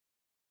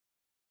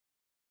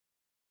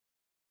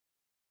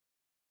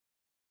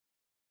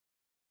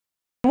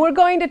We're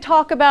going to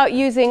talk about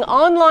using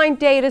online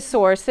data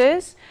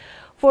sources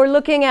for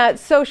looking at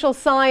social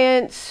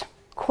science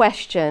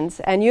questions.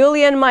 And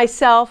Iulia and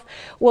myself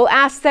will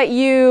ask that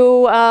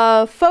you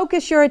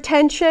focus your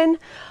attention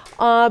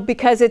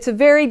because it's a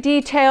very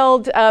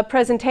detailed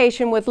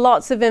presentation with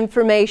lots of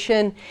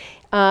information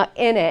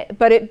in it.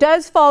 But it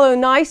does follow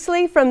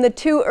nicely from the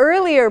two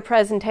earlier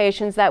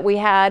presentations that we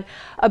had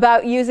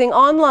about using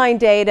online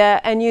data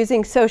and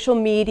using social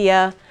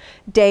media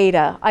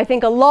data. I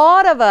think a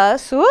lot of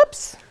us,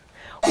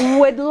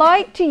 would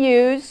like to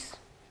use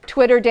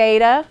Twitter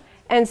data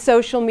and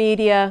social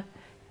media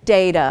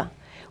data.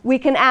 We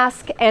can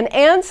ask and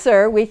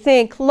answer, we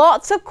think,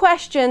 lots of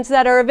questions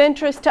that are of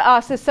interest to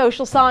us as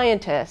social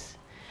scientists.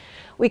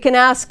 We can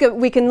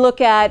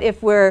look at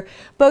if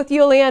both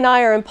Iulia and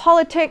I are in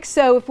politics,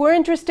 so if we're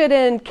interested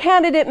in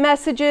candidate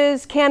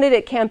messages,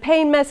 candidate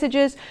campaign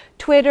messages,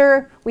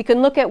 Twitter, we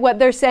can look at what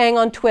they're saying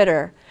on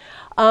Twitter.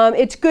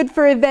 It's good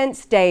for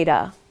events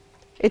data.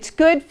 It's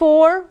good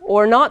for,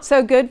 or not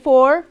so good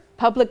for,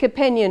 public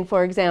opinion,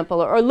 for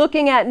example, or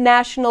looking at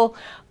national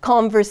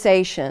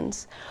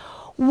conversations.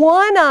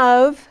 One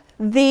of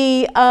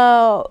the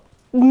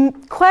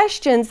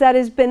questions that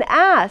has been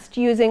asked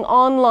using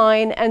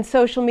online and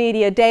social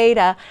media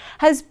data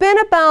has been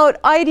about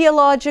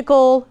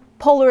ideological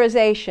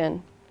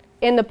polarization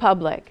in the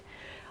public.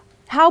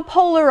 How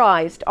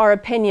polarized are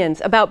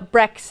opinions about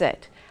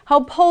Brexit?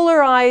 How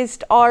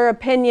polarized are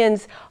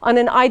opinions on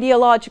an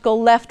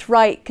ideological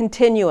left-right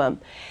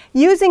continuum?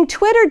 Using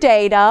Twitter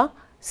data,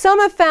 some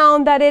have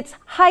found that it's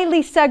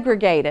highly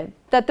segregated,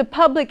 that the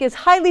public is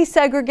highly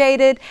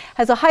segregated,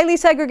 has a highly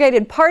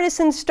segregated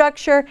partisan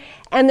structure,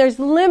 and there's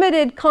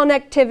limited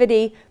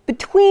connectivity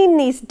between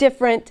these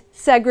different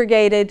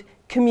segregated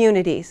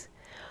communities.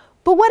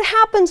 But what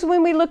happens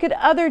when we look at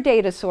other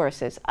data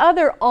sources,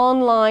 other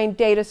online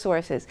data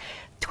sources?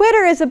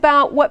 Twitter is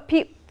about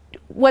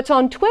what's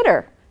on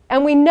Twitter.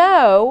 And we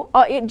know,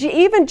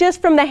 even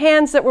just from the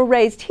hands that were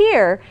raised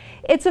here,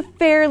 it's a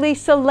fairly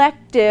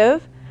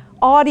selective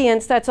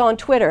audience that's on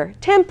Twitter.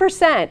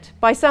 10%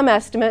 by some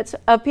estimates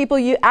of people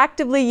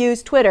actively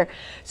use Twitter.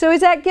 So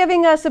is that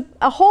giving us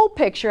a whole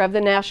picture of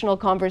the national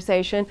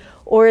conversation,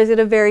 or is it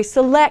a very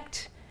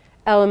select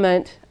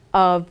element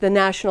of the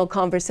national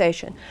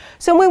conversation?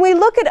 So when we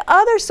look at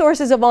other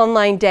sources of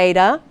online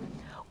data,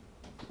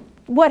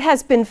 what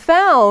has been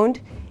found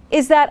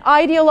is that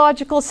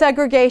ideological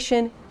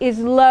segregation is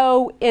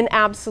low in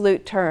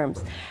absolute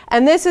terms.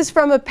 And this is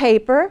from a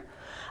paper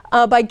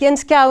by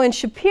Ginskow and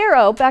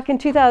Shapiro back in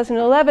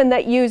 2011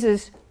 that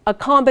uses a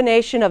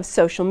combination of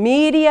social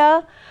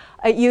media,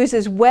 it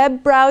uses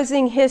web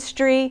browsing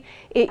history,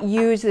 it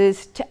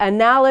uses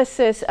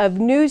analysis of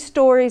news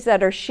stories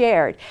that are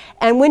shared.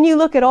 And when you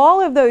look at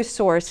all of those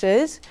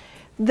sources,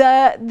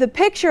 the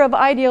picture of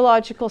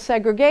ideological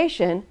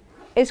segregation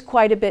is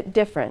quite a bit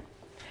different.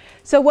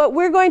 So what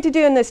we're going to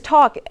do in this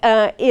talk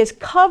is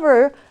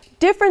cover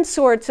different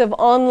sorts of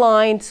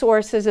online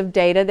sources of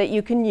data that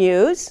you can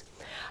use,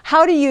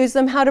 how to use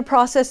them, how to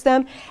process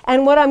them,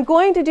 and what I'm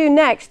going to do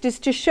next is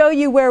to show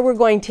you where we're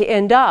going to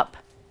end up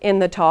in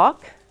the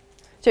talk.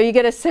 So you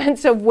get a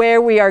sense of where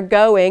we are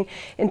going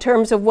in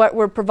terms of what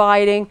we're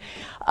providing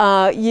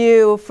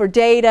you for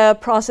data,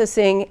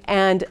 processing,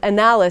 and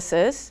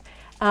analysis.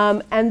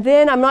 And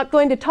then I'm not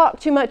going to talk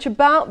too much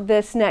about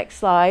this next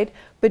slide,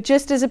 but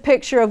just as a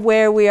picture of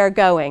where we are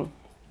going.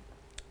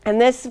 And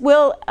this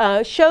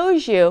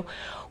shows you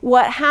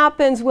what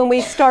happens when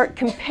we start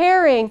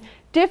comparing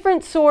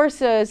different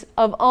sources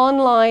of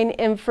online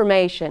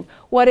information,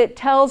 what it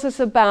tells us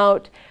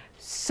about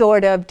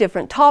sort of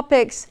different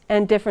topics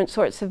and different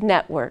sorts of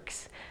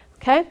networks.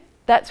 Okay?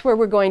 That's where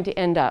we're going to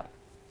end up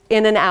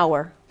in an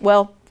hour.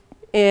 Well,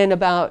 in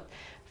about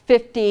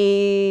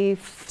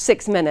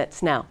 56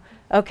 minutes now.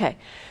 Okay.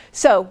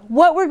 So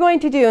what we're going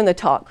to do in the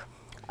talk.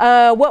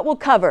 What we'll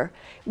cover.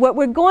 What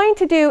we're going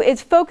to do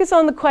is focus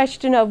on the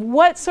question of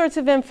what sorts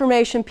of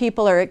information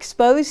people are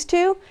exposed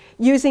to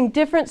using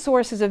different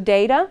sources of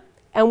data,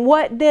 and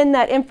what then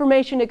that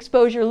information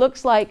exposure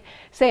looks like,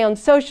 say, on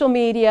social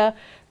media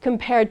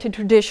compared to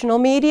traditional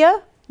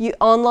media,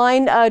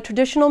 online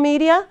traditional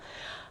media.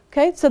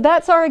 Okay, so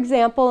that's our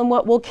example and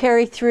what we'll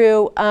carry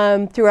through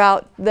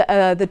throughout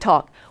the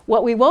talk.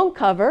 What we won't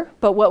cover,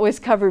 but what was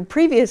covered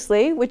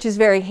previously, which is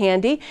very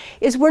handy,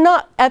 is we're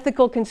not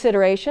ethical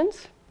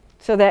considerations.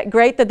 So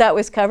great that that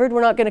was covered.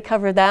 We're not going to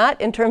cover that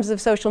in terms of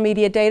social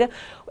media data.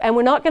 And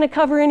we're not going to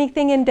cover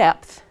anything in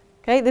depth.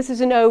 Okay, this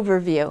is an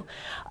overview.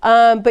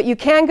 But you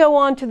can go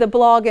on to the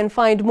blog and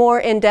find more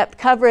in-depth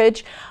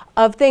coverage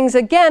of things,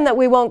 again, that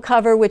we won't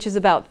cover, which is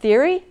about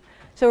theory.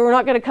 So we're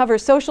not going to cover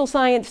social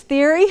science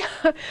theory,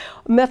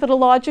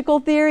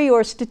 methodological theory,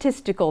 or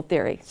statistical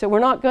theory. So we're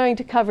not going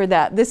to cover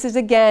that. This is,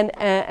 again,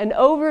 an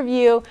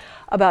overview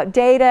about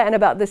data and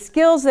about the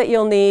skills that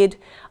you'll need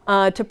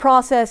to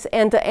process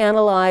and to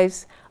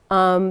analyze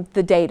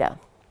the data.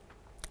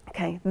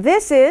 Okay,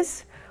 this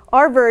is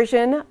our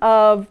version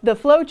of the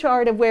flow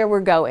chart of where we're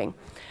going.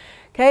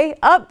 Okay,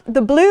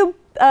 the blue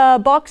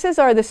boxes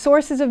are the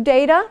sources of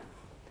data.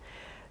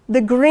 The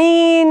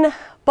green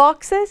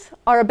boxes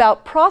are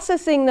about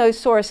processing those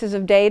sources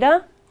of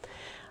data.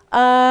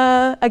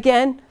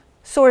 Again,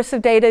 source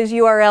of data is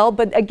URL,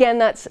 but again,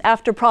 that's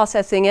after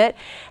processing it.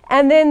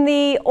 And then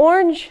the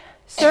orange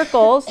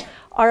circles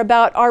are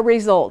about our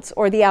results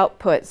or the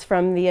outputs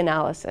from the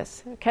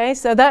analysis. Okay,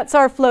 so that's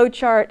our flow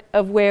chart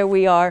of where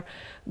we are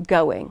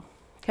going.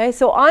 Okay,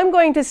 so I'm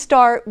going to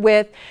start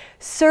with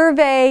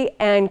survey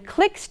and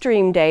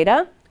clickstream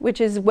data, which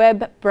is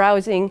web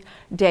browsing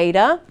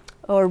data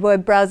or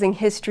web browsing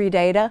history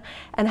data,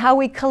 and how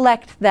we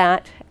collect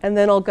that, and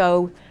then I'll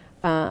go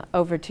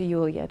over to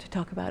Iulia to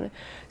talk about it.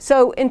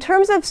 So in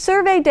terms of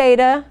survey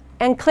data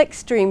and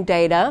clickstream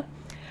data,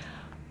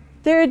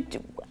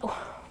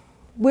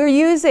 we're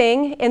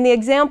using, in the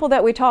example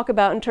that we talk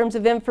about in terms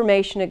of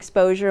information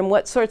exposure and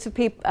what sorts of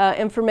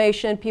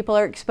information people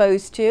are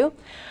exposed to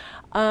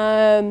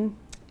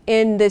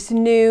in this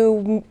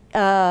new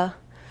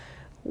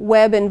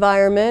web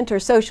environment or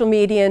social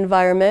media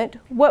environment,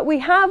 what we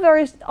have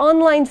are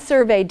online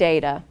survey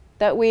data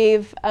that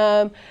we've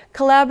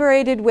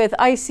collaborated with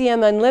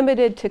ICM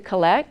Unlimited to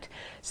collect.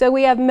 So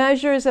we have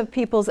measures of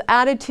people's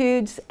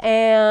attitudes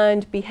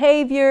and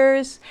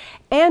behaviors,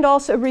 and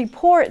also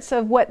reports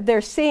of what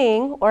they're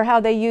seeing or how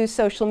they use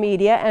social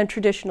media and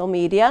traditional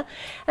media.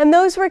 And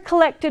those were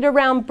collected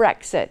around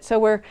Brexit.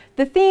 So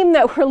the theme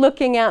that we're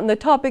looking at and the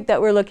topic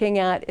that we're looking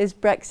at is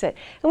Brexit.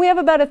 And we have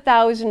about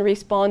 1,000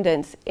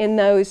 respondents in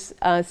those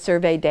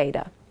survey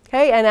data,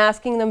 okay, and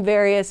asking them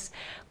various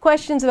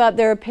questions about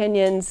their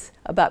opinions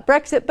about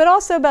Brexit, but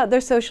also about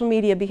their social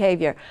media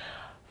behavior.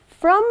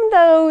 From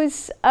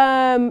those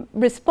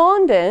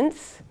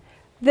respondents,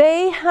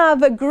 they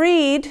have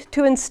agreed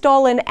to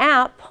install an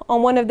app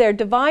on one of their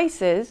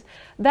devices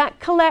that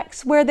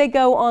collects where they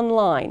go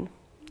online.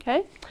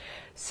 Okay?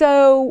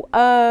 So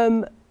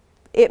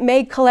it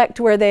may collect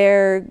where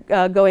they're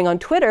going on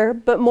Twitter,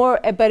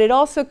 but it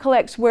also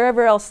collects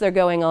wherever else they're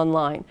going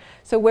online.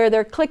 So where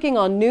they're clicking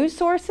on news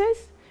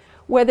sources,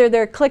 whether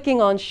they're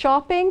clicking on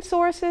shopping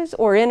sources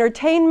or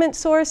entertainment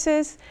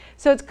sources.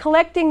 So it's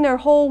collecting their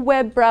whole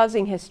web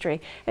browsing history.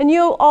 And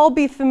you'll all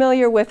be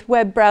familiar with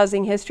web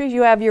browsing histories.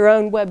 You have your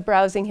own web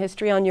browsing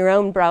history on your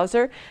own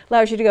browser.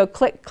 Allows you to go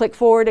click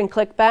forward and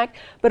click back.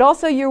 But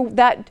also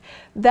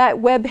that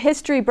web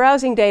history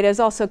browsing data is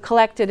also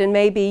collected and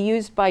may be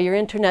used by your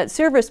internet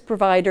service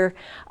provider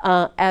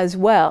as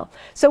well.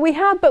 So we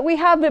have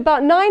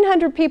about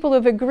 900 people who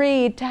have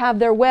agreed to have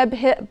their web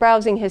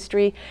browsing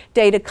history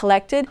data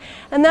collected.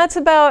 And that's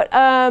about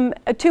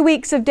 2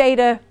 weeks of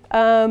data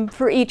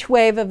for each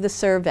wave of the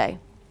survey.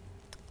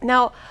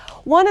 Now,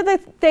 one of the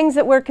things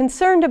that we're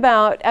concerned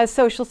about as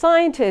social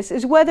scientists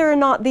is whether or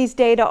not these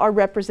data are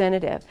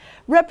representative.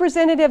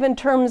 Representative in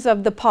terms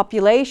of the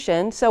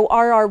population, so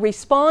are our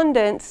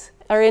respondents,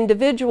 our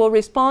individual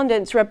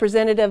respondents,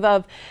 representative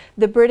of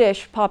the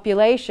British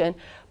population,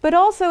 but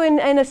also in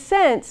a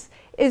sense,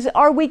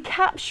 are we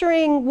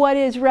capturing what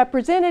is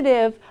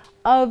representative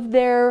of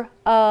their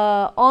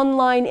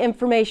online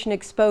information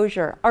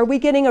exposure? Are we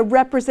getting a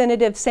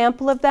representative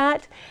sample of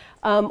that?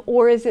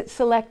 Or is it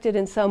selected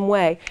in some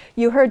way?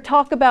 You heard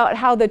talk about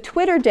how the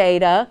Twitter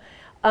data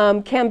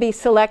can be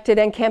selected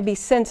and can be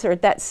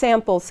censored, that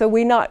sample. So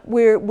we're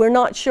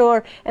not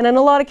sure, and in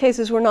a lot of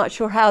cases we're not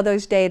sure how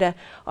those data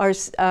are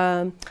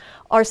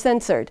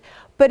censored.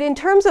 But in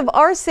terms of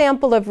our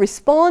sample of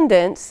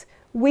respondents,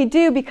 we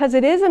do, because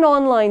it is an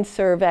online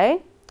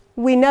survey,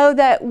 we know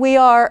that we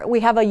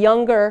have a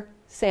younger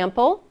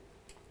sample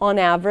on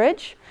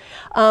average,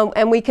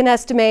 and we can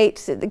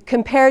estimate,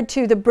 compared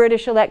to the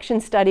British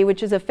election study,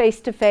 which is a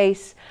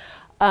face-to-face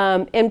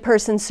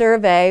in-person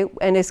survey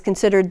and is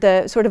considered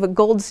the sort of a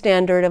gold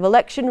standard of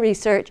election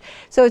research.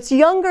 So it's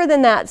younger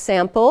than that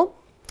sample,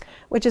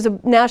 which is a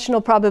national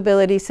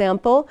probability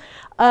sample.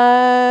 We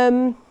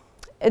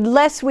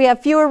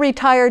have fewer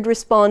retired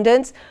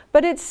respondents,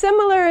 but it's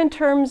similar in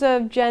terms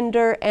of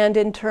gender and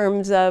in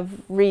terms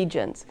of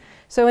regions.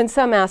 So in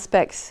some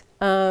aspects,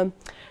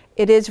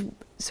 it is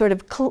sort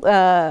of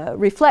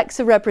reflects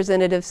a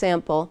representative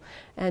sample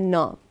and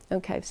not.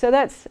 Okay, so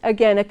that's,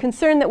 again, a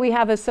concern that we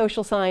have as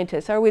social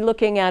scientists. Are we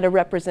looking at a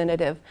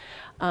representative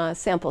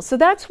sample? So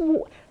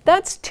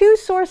that's two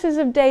sources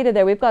of data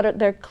there. We've got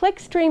their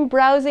clickstream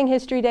browsing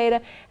history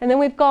data, and then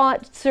we've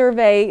got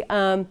survey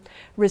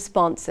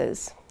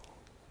responses.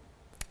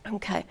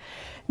 Okay,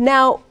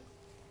 now,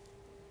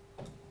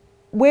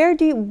 where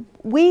do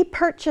we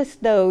purchase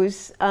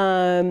those,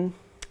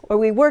 or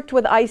we worked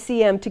with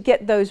ICM to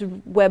get those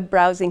web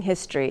browsing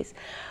histories.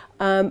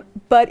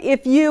 But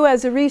if you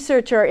as a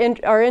researcher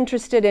are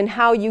interested in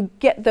how you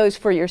get those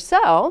for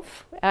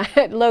yourself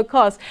at low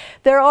cost,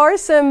 there are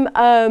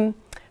some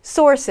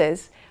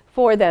sources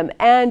for them.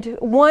 And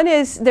one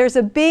is, there's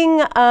a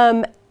Bing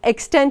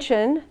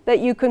extension that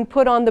you can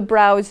put on the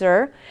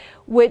browser,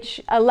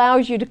 which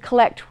allows you to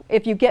collect,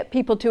 if you get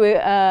people to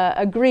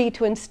agree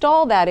to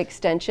install that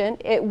extension,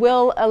 it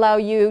will allow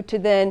you to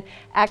then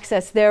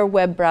access their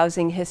web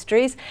browsing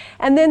histories.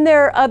 And then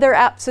there are other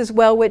apps as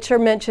well which are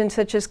mentioned,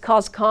 such as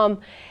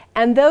COSCOM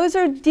And those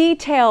are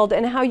detailed,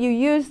 and how you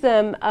use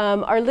them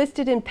are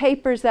listed in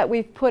papers that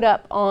we've put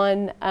up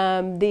on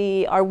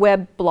our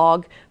web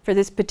blog for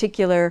this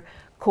particular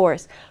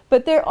course.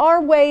 But there are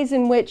ways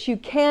in which you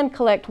can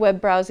collect web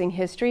browsing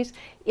histories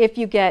if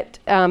you get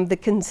the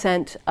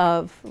consent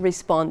of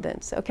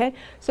respondents. Okay?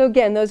 So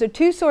again, those are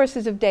two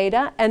sources of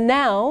data, and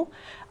now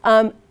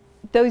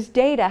those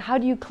data, how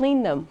do you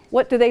clean them?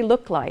 What do they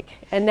look like?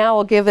 And now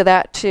I'll give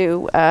that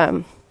to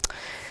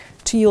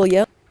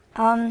Iulia.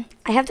 I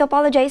have to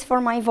apologize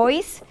for my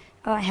voice.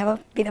 I have a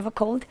bit of a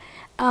cold.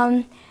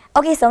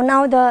 Okay, so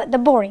now the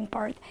boring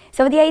part.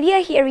 So the idea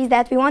here is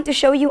that we want to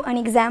show you an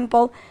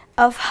example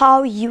of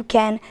how you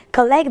can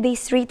collect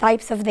these three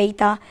types of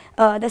data,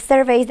 the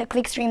surveys, the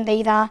clickstream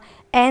data,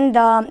 and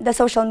the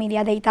social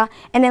media data,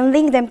 and then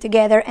link them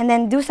together and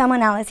then do some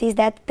analysis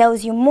that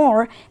tells you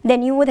more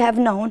than you would have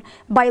known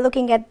by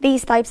looking at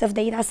these types of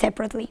data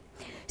separately.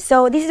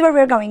 So this is where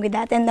we're going with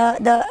that, and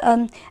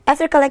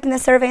after collecting the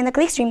survey and the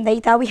clickstream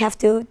data, we have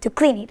to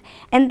clean it.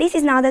 And this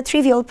is now the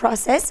trivial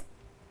process.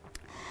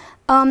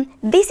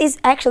 This is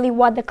actually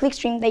what the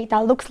clickstream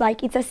data looks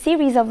like. It's a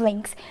series of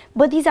links,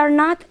 but these are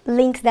not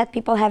links that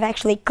people have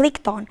actually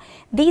clicked on.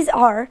 These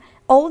are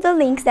all the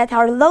links that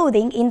are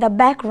loading in the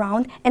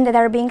background and that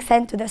are being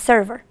sent to the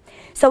server.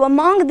 So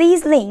among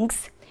these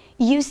links,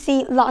 you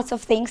see lots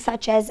of things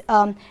such as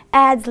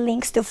ads,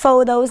 links to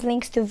photos,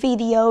 links to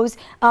videos,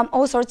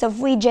 all sorts of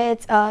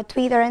widgets,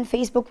 Twitter and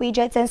Facebook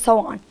widgets, and so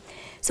on.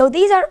 So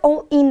these are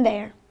all in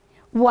there.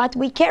 What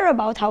we care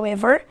about,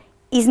 however,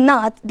 is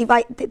not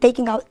that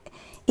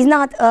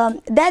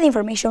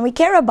information. We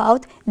care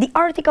about the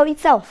article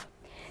itself.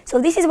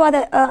 So this is what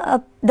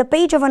the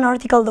page of an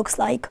article looks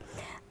like.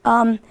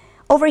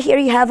 Over here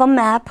you have a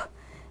map.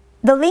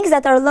 The links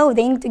that are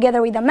loading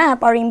together with the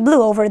map are in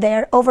blue over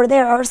there. Over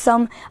there are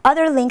some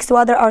other links to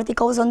other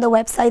articles on the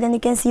website, and you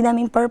can see them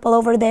in purple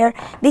over there.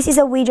 This is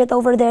a widget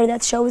over there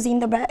that shows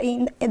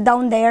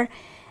down there.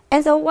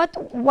 And so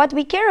what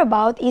we care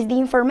about is the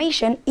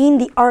information in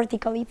the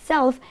article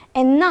itself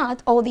and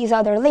not all these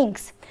other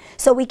links.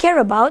 So we care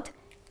about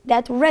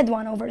that red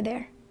one over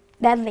there,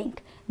 that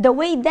link. The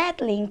way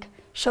that link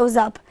shows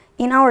up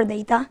in our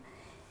data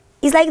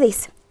is like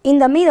this, in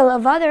the middle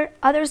of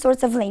other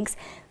sorts of links.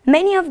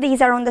 Many of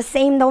these are on the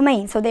same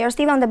domain, so they are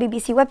still on the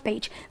BBC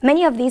webpage.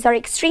 Many of these are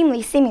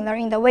extremely similar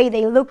in the way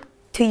they look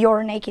to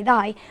your naked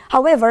eye.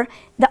 However,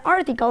 the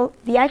article,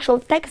 the actual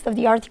text of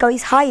the article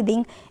is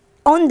hiding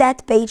on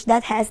that page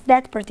that has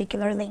that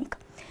particular link.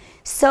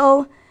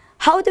 So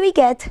how do we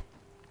get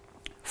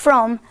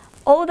from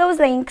all those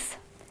links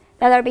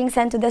that are being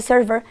sent to the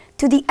server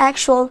to the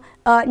actual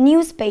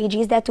news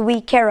pages that we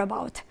care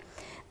about,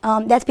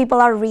 that people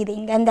are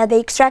reading and that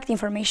they extract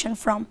information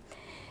from?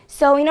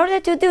 So in order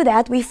to do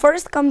that, we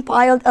first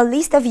compiled a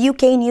list of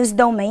UK news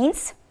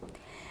domains,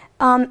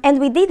 and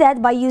we did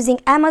that by using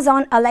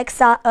Amazon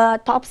Alexa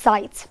top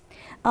sites.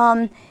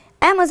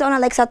 Amazon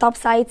Alexa top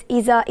sites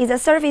is a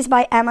service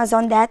by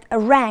Amazon that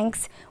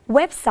ranks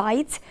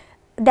websites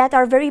that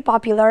are very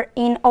popular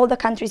in all the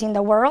countries in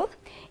the world.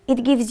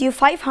 It gives you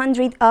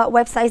 500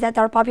 websites that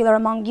are popular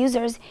among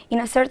users in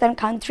a certain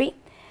country,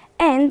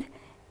 and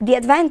the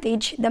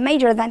advantage, the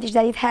major advantage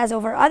that it has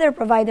over other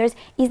providers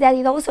is that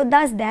it also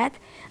does that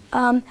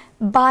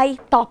by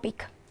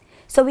topic.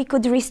 So we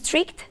could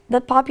restrict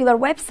the popular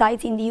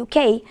websites in the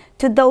UK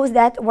to those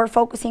that were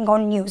focusing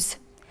on news.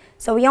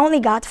 So we only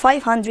got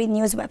 500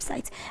 news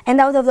websites. And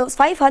out of those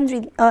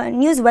 500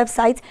 news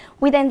websites,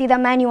 we then did a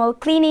manual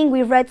cleaning.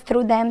 We read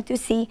through them to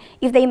see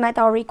if they met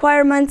our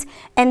requirements,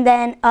 and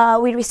then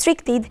we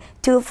restricted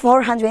to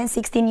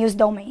 460 news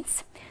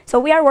domains. So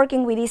we are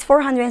working with these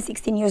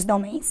 460 news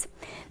domains.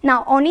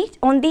 Now,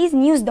 on these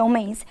news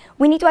domains,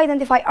 we need to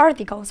identify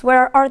articles. Where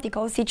are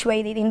articles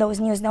situated in those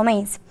news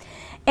domains?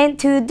 And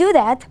to do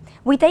that,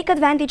 we take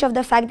advantage of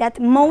the fact that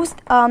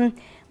most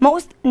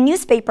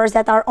newspapers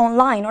that are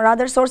online or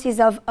other sources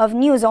of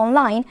news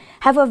online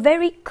have a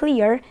very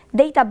clear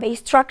database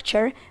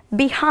structure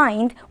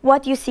behind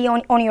what you see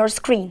on your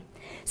screen.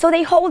 So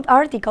they hold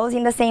articles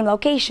in the same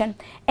location,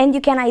 and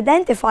you can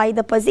identify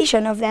the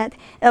position of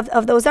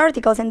those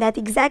articles in that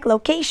exact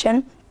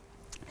location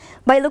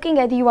by looking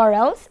at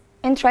URLs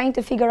and trying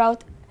to figure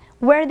out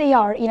where they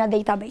are in a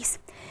database.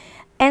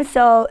 And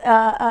so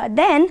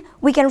then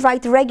we can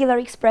write regular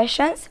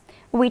expressions,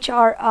 which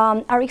are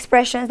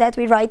expressions that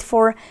we write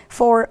for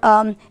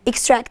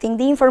extracting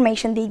the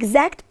information, the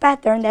exact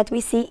pattern that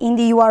we see in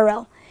the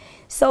URL.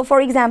 So for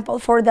example,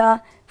 for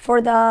the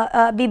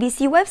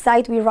BBC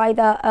website, we write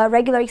a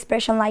regular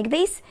expression like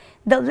this.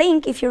 The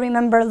link, if you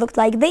remember, looked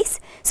like this.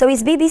 So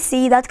it's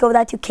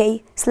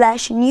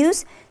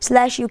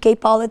bbc.co.uk/news/UK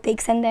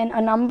politics and then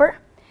a number.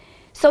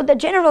 So the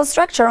general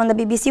structure on the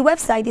BBC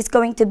website is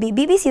going to be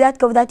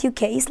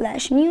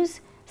bbc.co.uk/news/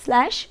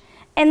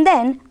 and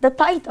then the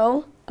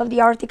title of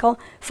the article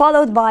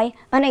followed by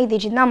an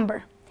 8-digit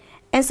number.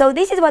 And so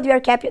this is what we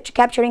are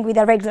capturing with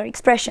a regular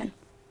expression.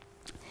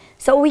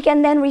 So we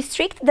can then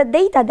restrict the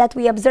data that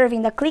we observe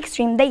in the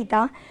clickstream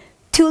data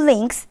to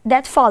links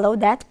that follow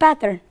that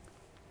pattern.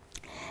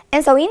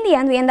 And so in the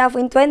end, we end up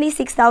with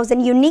 26,000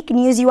 unique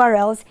news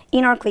URLs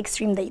in our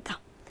clickstream data.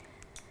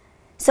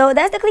 So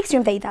that's the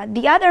clickstream data.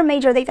 The other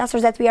major data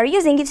source that we are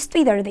using is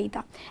Twitter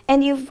data.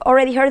 And you've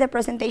already heard the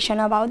presentation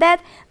about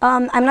that.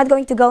 I'm not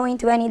going to go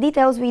into any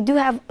details. We do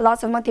have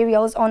lots of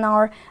materials on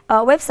our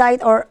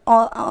website or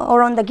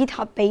on the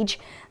GitHub page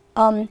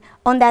on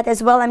that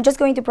as well. I'm just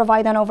going to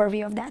provide an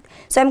overview of that.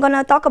 So I'm going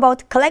to talk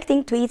about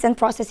collecting tweets and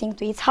processing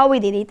tweets, how we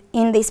did it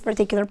in this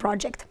particular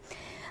project.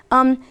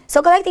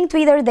 So collecting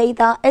Twitter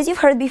data, as you've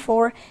heard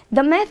before,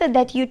 the method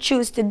that you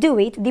choose to do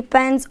it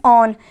depends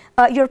on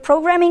your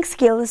programming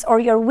skills or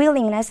your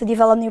willingness to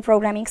develop new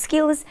programming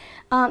skills,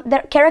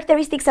 the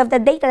characteristics of the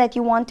data that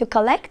you want to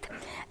collect,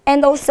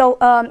 and also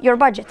your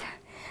budget.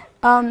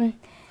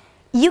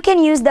 You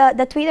can use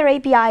the Twitter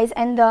APIs,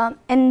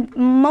 and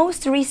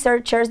most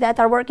researchers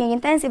that are working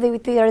intensively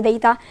with Twitter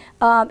data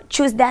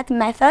choose that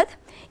method.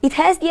 It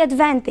has the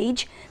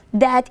advantage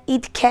that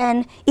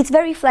it's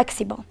very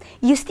flexible.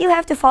 You still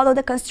have to follow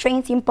the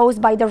constraints imposed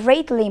by the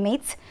rate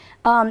limits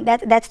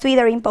that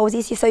Twitter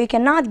imposes, so you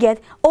cannot get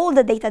all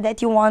the data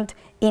that you want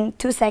in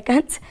 2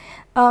 seconds.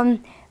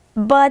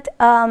 But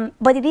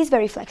it is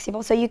very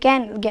flexible, so you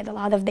can get a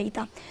lot of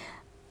data.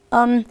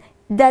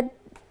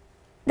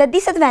 The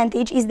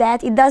disadvantage is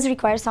that it does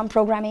require some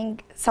programming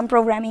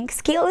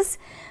skills.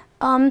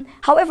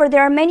 However,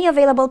 there are many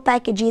available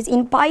packages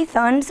in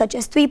Python, such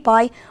as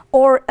TweetPy,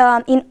 or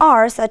in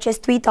R, such as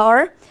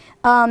TweetR,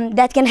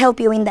 that can help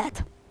you in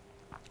that.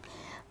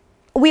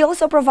 We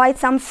also provide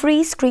some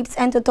free scripts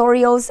and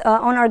tutorials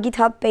on our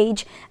GitHub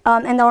page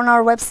and on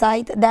our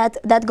website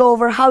that go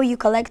over how you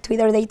collect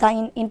Twitter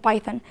data in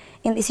Python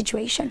in this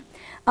situation.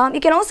 You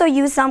can also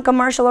use some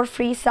commercial or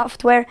free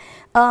software.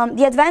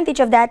 The advantage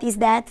of that is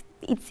that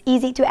it's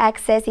easy to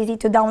access, easy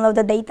to download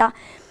the data.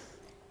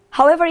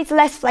 However, it's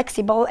less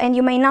flexible, and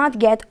you may not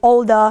get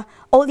all the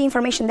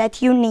information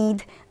that you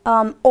need,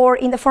 or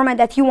in the format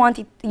that you want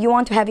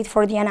to have it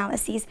for the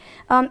analysis.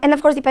 And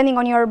of course, depending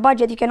on your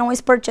budget, you can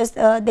always purchase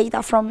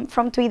data from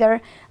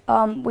Twitter,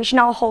 which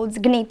now holds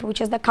GNIP,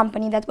 which is the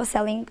company that was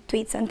selling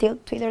tweets until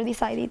Twitter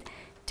decided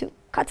to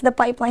cut the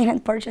pipeline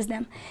and purchase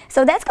them.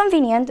 So that's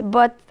convenient,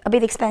 but a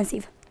bit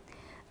expensive.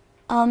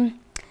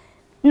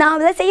 Now,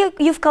 let's say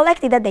you've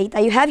collected the data,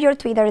 you have your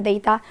Twitter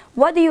data.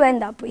 What do you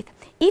end up with?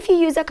 If you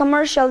use a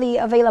commercially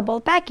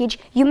available package,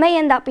 you may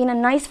end up in a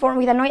nice form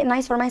with a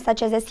nice format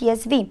such as a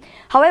CSV.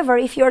 However,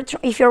 if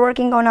you're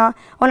working on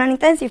an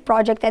intensive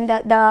project and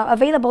the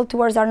available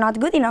tools are not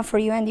good enough for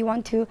you, and you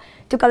want to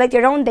collect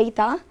your own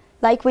data,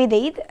 like we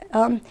did,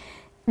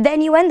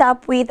 then you end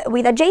up with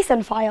a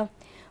JSON file,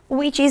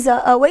 which is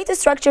a way to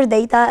structure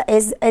data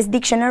as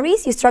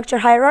dictionaries. You structure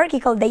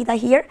hierarchical data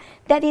here.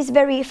 That is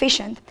very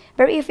efficient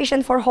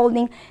for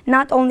holding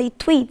not only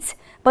tweets,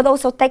 but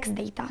also text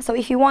data. So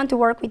if you want to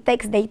work with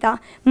text data,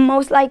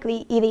 most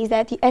likely it is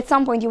that at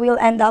some point you will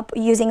end up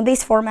using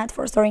this format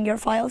for storing your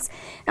files.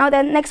 Now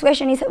the next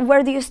question is,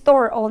 where do you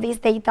store all this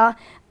data?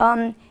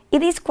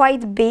 It is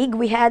quite big.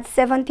 We had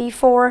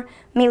 74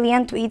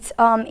 million tweets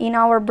in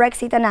our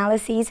Brexit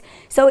analysis.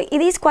 So it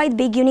is quite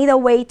big. You need a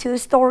way to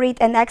store it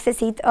and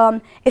access it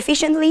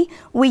efficiently.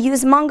 We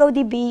use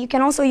MongoDB. You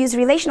can also use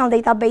relational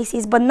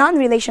databases, but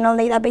non-relational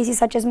databases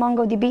such as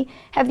MongoDB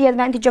have the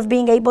advantage of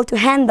being able to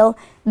handle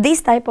this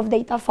type of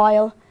data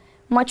file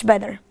much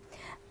better.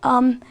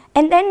 And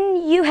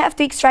then you have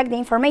to extract the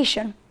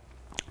information.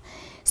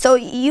 So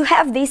you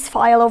have this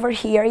file over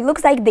here. It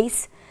looks like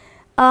this.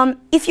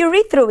 If you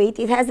read through it,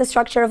 it has the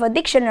structure of a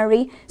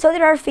dictionary, so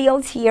there are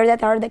fields here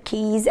that are the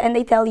keys, and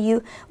they tell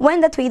you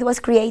when the tweet was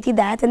created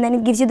at, and then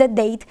it gives you the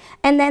date,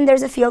 and then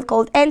there's a field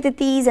called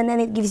entities, and then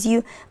it gives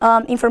you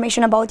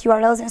information about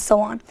URLs and so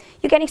on.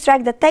 You can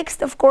extract the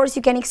text, of course.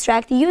 You can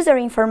extract user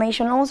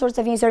information, all sorts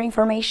of user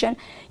information.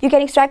 You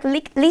can extract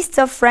lists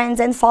of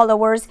friends and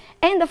followers,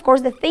 and of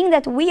course the thing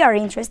that we are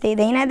interested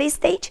in at this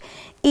stage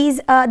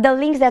is the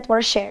links that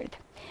were shared.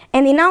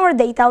 And in our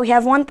data, we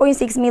have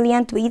 1.6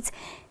 million tweets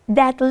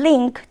that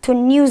link to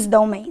news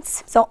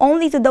domains. So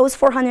only to those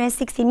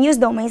 460 news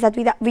domains that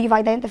we've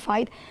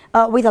identified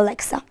with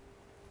Alexa.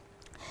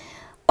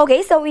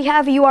 Okay, so we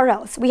have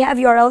URLs. We have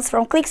URLs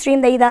from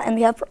clickstream data, and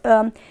we have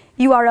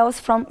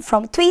URLs from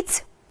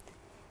tweets.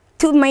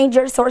 Two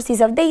major sources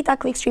of data,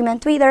 clickstream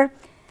and Twitter.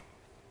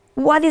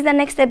 What is the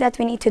next step that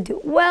we need to do?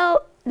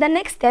 Well, the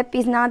next step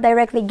is not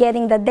directly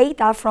getting the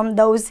data from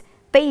those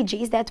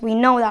pages that we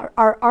know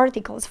are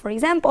articles, for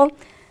example,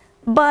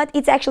 but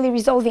it's actually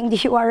resolving the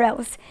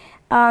URLs.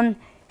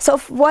 So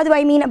what do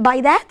I mean by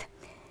that?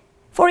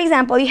 For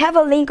example, you have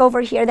a link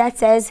over here that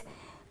says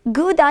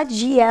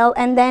goo.gl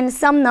and then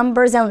some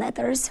numbers and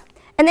letters.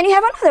 And then you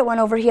have another one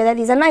over here that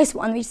is a nice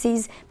one, which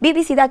is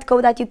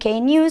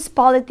bbc.co.uk news,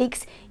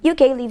 politics, UK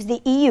leaves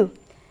the EU.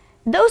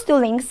 Those two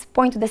links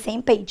point to the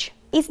same page.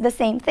 It's the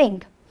same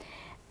thing.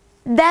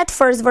 That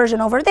first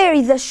version over there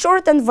is a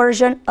shortened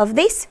version of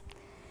this.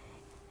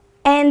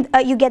 And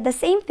you get the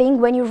same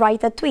thing when you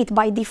write a tweet.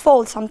 By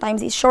default,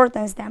 sometimes it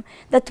shortens them.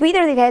 The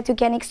Twitter data that you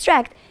can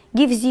extract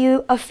gives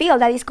you a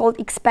field that is called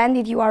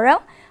expanded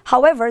URL.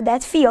 However,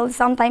 that field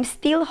sometimes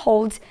still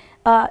holds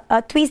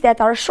tweets that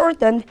are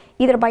shortened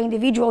either by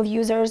individual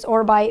users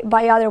or by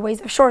other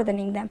ways of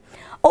shortening them.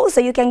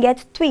 Also, you can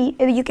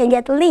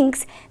get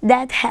links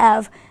that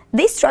have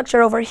this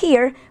structure over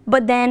here,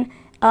 but then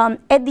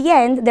at the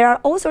end, there are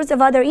all sorts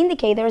of other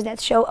indicators that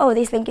show, oh,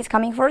 this link is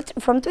coming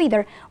from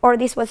Twitter, or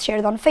this was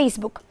shared on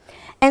Facebook.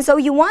 And so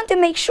you want to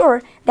make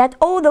sure that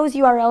all those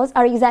URLs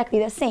are exactly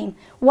the same.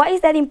 Why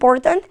is that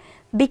important?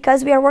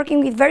 Because we are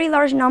working with very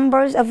large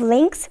numbers of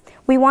links.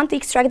 We want to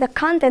extract the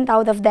content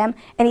out of them,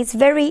 and it's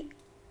very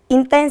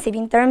intensive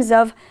in terms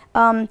of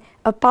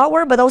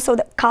power, but also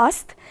the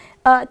cost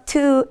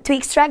to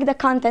extract the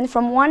content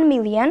from 1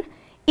 million.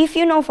 If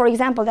you know, for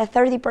example, that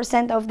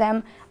 30% of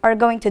them are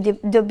going to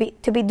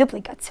be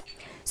duplicates.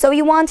 So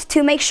you want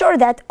to make sure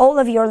that all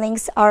of your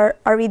links are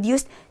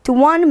reduced to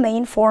one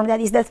main form,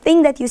 that is the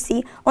thing that you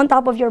see on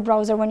top of your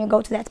browser when you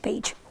go to that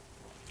page.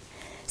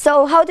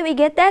 So how do we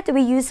get that?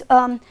 We use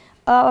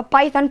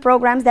Python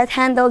programs that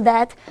handle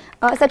that,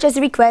 such as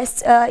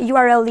requests,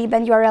 URL lib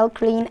and URL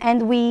clean,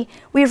 and we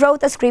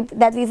wrote a script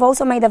that we've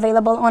also made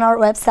available on our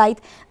website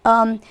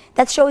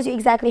that shows you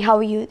exactly how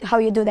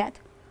you do that.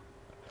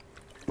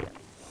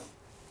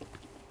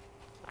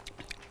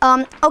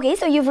 Okay,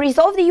 so you've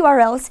resolved the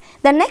URLs.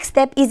 The next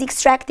step is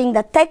extracting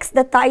the text,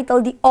 the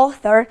title, the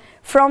author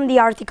from the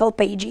article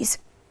pages.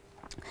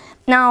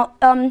 Now,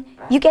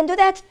 you can do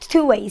that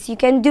two ways. You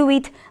can do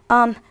it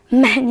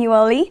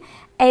manually,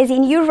 as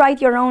in you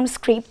write your own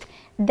script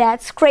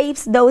that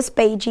scrapes those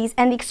pages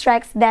and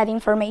extracts that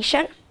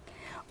information.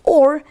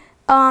 Or,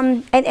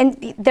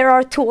 and there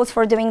are tools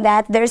for doing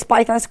that. There's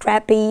Python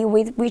Scrappy,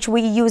 which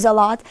we use a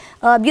lot,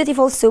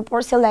 Beautiful Soup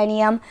or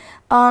Selenium.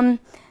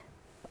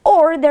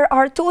 Or there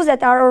are tools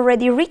that are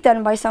already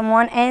written by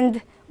someone,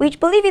 and which,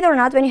 believe it or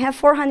not, when you have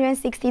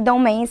 460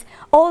 domains,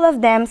 all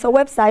of them, so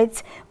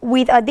websites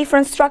with a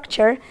different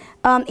structure,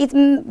 it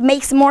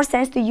makes more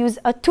sense to use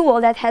a tool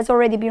that has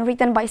already been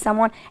written by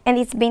someone and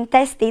it's been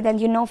tested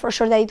and you know for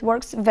sure that it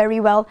works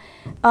very well,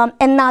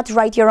 and not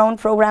write your own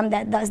program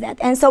that does that.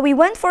 And so we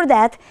went for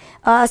that.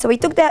 So we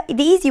took the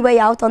easy way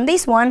out on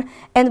this one,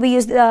 and we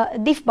used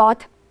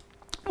diffbot,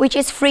 which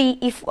is free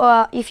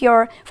for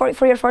your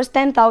first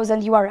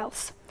 10,000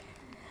 URLs.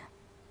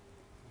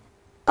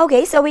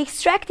 Okay, so we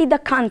extracted the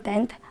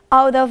content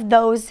out of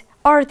those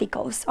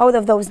articles, out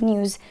of those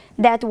news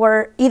that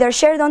were either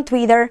shared on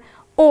Twitter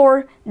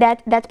or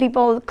that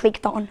people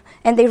clicked on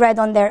and they read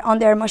on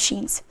their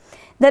machines.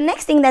 The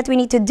next thing that we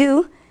need to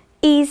do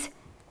is,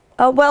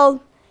 turn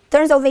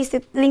those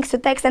links to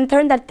text and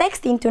turn that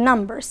text into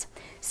numbers.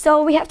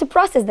 So we have to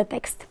process the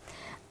text.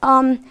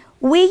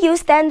 We use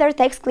standard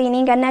text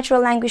cleaning and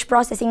natural language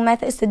processing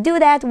methods to do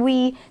that.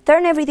 We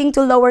turn everything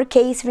to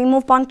lowercase,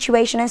 remove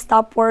punctuation and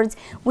stop words.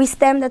 We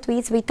stem the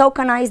tweets, we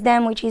tokenize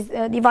them, which is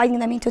dividing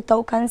them into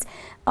tokens.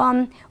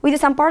 We do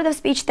some part of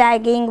speech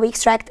tagging, we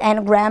extract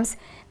n-grams.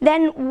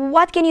 Then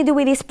what can you do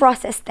with this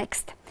processed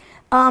text?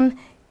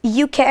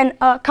 You can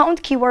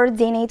count keywords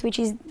in it, which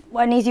is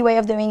one easy way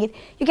of doing it.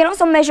 You can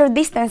also measure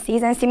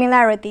distances and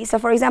similarities. So,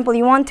 for example,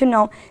 you want to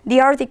know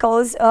the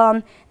articles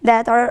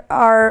that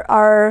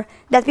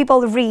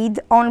people read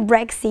on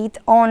Brexit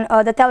on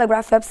the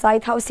Telegraph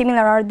website. How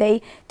similar are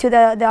they to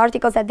the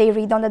articles that they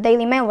read on the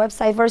Daily Mail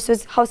website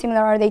versus how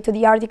similar are they to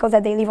the articles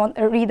that they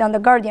read on the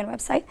Guardian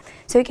website?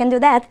 So you can do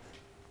that.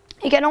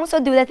 You can also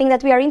do the thing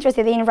that we are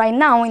interested in right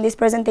now in this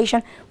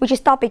presentation, which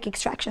is topic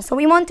extraction. So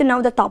we want to know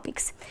the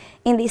topics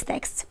in these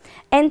texts.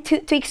 And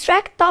to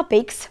extract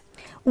topics,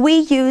 we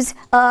use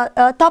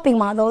topic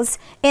models.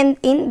 And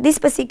in this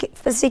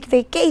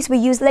specific case, we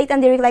use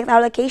latent direct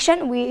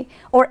allocation,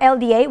 or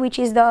LDA, which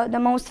is the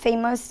most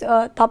famous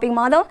topic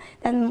model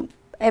that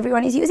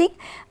everyone is using.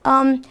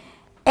 And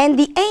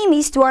the aim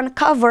is to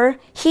uncover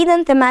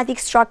hidden thematic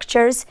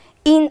structures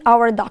in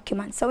our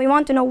document. So we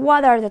want to know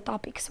what are the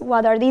topics.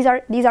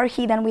 These are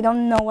hidden, we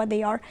don't know what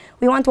they are.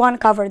 We want to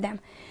uncover them.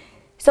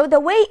 So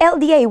the way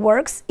LDA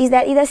works is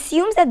that it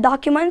assumes that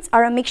documents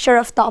are a mixture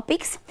of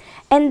topics,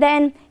 and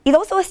then it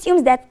also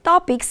assumes that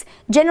topics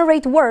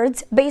generate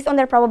words based on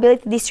their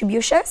probability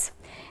distributions.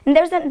 And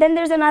then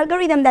there's an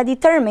algorithm that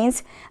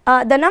determines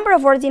the number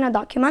of words in a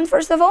document,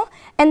 first of all,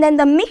 and then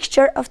the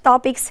mixture of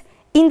topics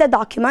in the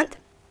document.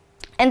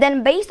 And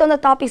then based on the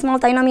topic's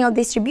multinomial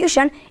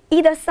distribution,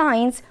 it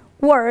assigns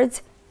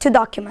words to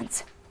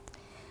documents.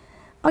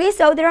 Okay,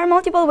 so there are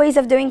multiple ways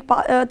of doing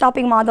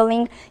topic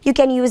modeling. You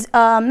can use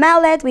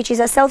Mallet, which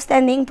is a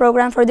self-standing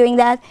program for doing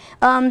that.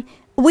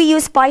 We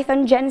use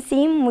Python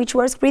GenSim, which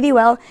works pretty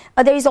well.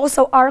 There is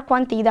also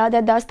rQuantida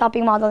that does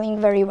topic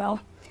modeling very well.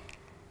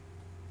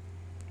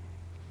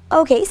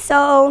 Okay,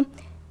 so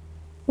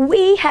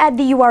we had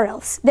the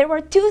URLs. There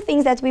were two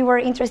things that we were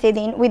interested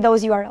in with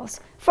those URLs.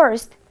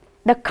 First,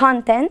 the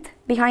content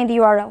behind the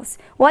URLs.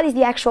 What is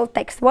the actual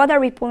text? What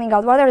are we pulling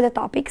out? What are the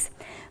topics?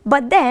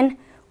 But then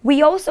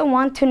we also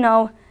want to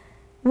know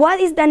what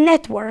is the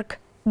network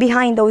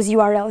behind those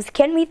URLs.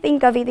 Can we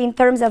think of it in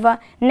terms of a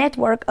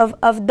network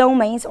of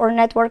domains, or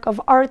network of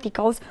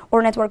articles,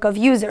 or network of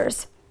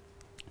users?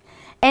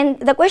 And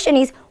the question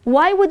is,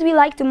 why would we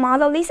like to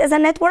model this as a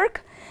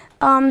network?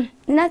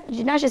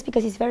 not just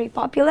because it's very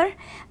popular,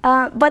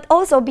 but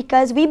also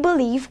because we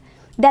believe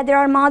that there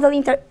are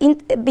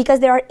because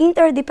there are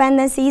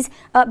interdependencies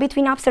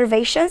between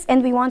observations,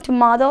 and we want to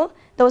model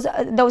those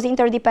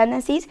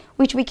interdependencies,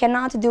 which we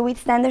cannot do with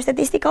standard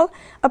statistical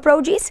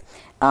approaches.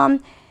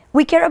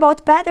 We care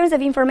about patterns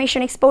of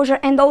information exposure,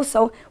 and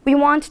also we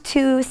want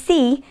to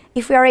see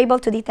if we are able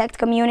to detect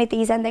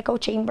communities and echo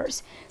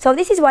chambers. So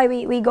this is why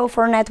we go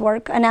for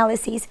network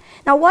analysis.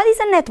 Now, what is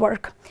a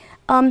network?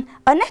 A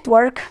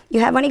network,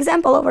 you have an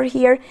example over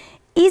here,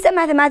 is a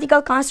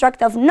mathematical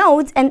construct of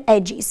nodes and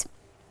edges.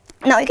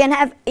 Now, you can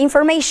have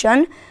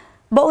information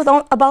both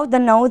about the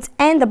nodes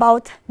and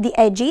about the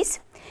edges.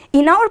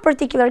 In our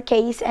particular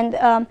case, and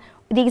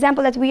the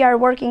example that we are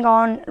working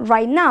on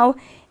right now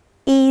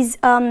is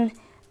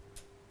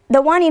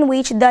the one in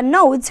which the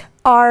nodes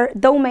are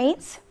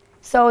domains,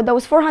 so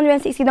those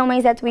 460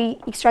 domains that we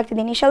extracted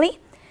initially,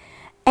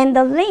 and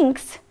the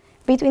links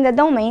between the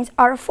domains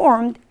are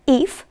formed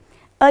if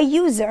a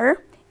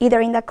user, either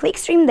in the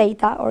clickstream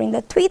data or in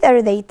the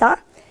Twitter data,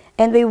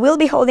 and we will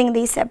be holding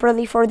these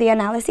separately for the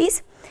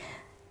analysis,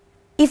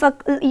 if a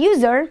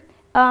user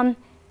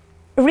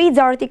reads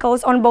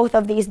articles on both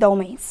of these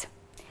domains.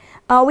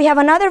 We have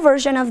another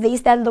version of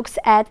this that looks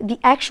at the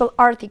actual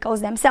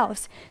articles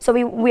themselves. So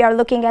we are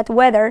looking at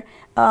whether,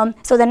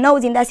 so the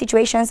nodes in that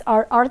situations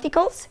are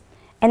articles,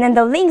 and then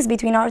the links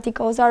between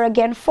articles are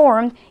again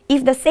formed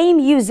if the same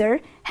user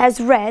has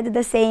read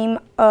the same,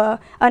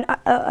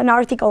 an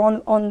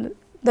article on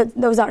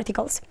those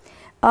articles.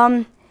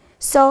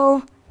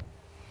 So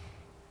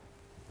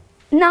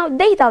now,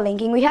 data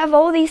linking, we have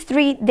all these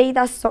three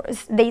data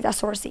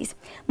sources.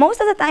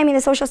 Most of the time in the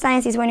social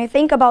sciences, when you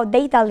think about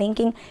data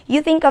linking,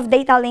 you think of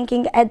data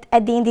linking at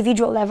the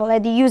individual level,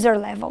 at the user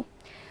level,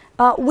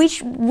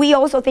 which we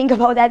also think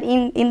about that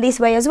in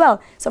this way as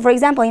well. So for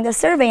example, in the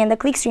survey and the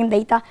clickstream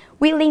data,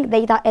 we link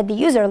data at the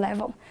user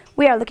level.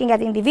 We are looking at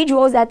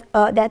individuals that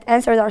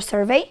answered our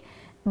survey,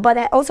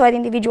 but also at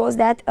individuals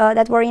that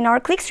were in our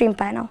clickstream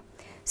panel.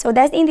 So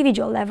that's the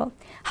individual level.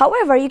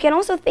 However, you can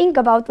also think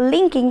about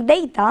linking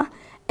data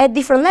at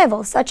different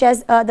levels, such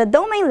as the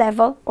domain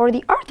level or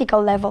the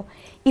article level.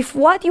 If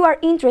what you are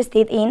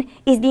interested in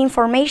is the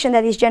information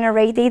that is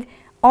generated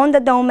on the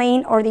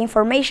domain or the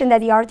information that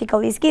the article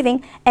is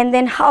giving, and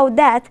then how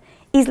that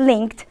is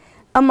linked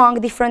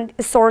among different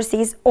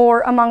sources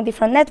or among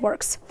different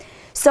networks.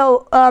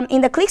 So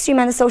in the clickstream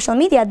and the social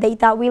media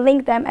data, we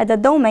link them at the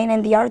domain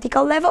and the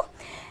article level,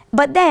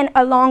 but then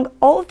along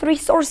all three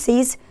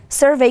sources,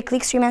 survey,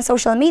 clickstream, and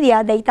social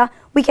media data,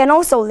 we can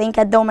also link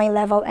at domain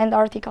level and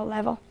article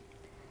level.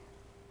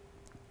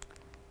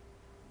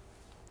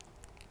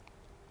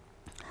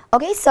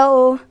 Okay,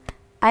 so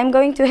I'm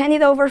going to hand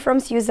it over from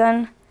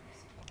Susan.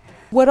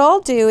 What I'll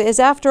do is,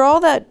 after all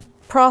that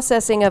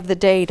processing of the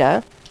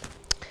data,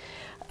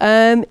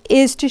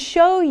 is to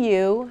show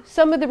you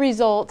some of the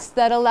results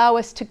that allow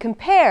us to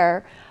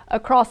compare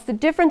across the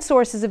different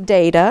sources of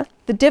data,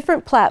 the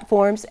different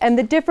platforms, and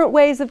the different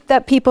ways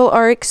that people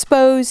are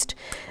exposed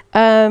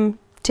to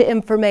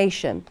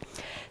information.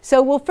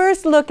 So we'll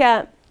first look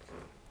at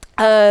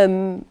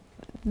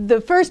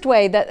the first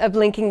way of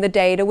linking the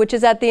data, which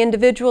is at the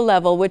individual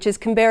level, which is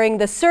comparing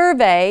the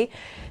survey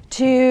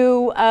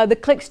to the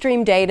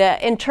clickstream data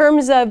in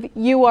terms of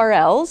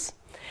URLs.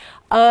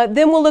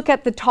 Then we'll look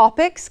at the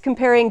topics,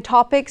 comparing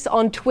topics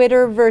on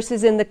Twitter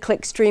versus in the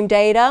clickstream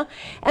data,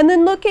 and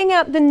then looking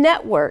at the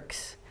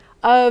networks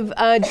of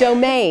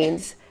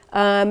domains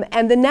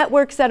and the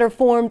networks that are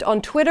formed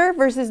on Twitter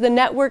versus the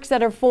networks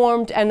that are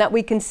formed and that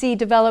we can see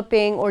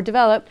developing or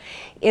develop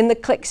in the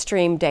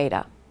clickstream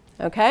data.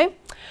 Okay?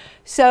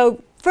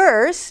 So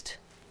first,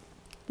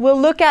 we'll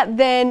look at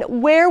then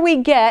where we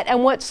get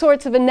and what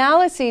sorts of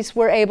analyses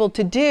we're able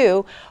to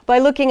do by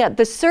looking at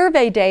the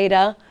survey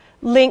data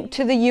linked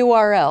to the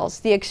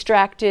URLs, the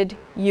extracted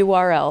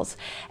URLs.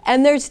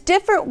 And there's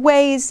different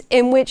ways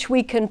in which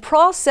we can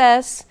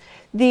process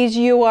these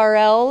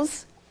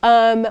URLs.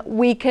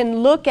 We can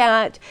look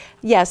at,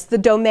 yes, the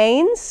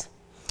domains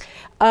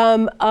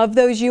of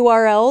those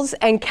URLs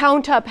and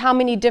count up how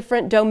many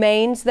different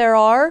domains there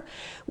are.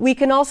 We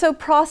can also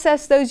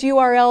process those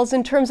URLs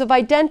in terms of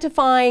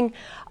identifying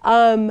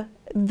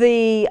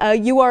the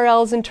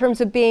URLs in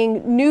terms of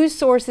being news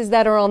sources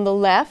that are on the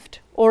left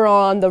or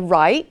on the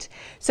right.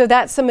 So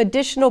that's some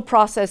additional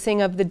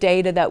processing of the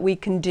data that we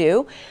can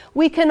do.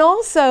 We can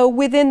also,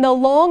 within the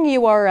long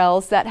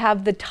URLs that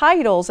have the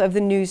titles of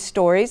the news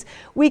stories,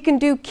 we can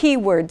do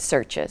keyword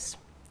searches.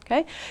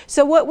 Okay?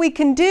 So what we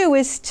can do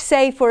is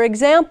say, for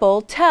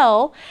example,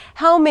 tell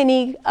how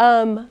many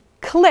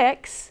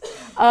clicks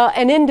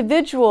an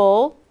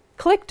individual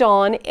clicked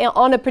on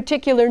a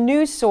particular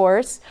news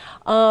source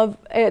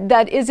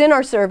that is in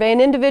our survey,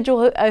 an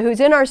individual who's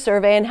in our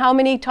survey, and how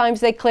many times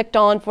they clicked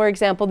on, for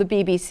example, the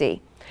BBC.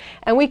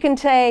 And we can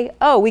say,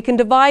 oh, we can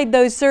divide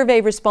those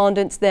survey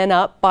respondents then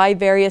up by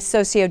various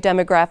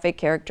socio-demographic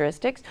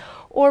characteristics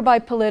or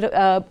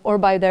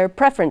by their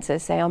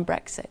preferences, say on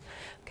Brexit.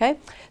 Okay,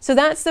 so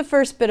that's the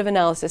first bit of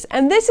analysis.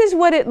 And this is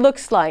what it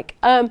looks like.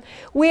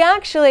 We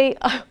actually,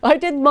 I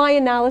did my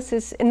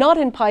analysis not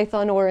in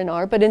Python or in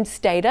R, but in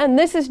Stata. And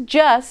this is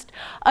just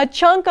a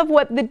chunk of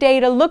what the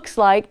data looks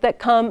like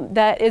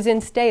that is in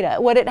Stata.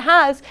 What it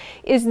has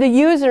is the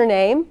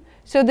username,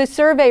 so the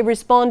survey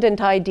respondent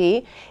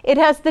ID. It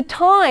has the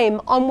time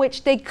on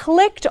which they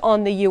clicked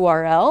on the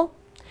URL.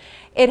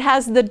 It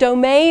has the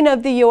domain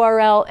of the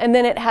URL, and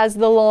then it has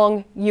the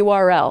long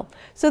URL.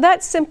 So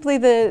that's simply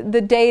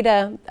the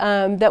data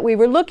that we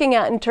were looking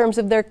at in terms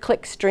of their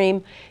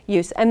clickstream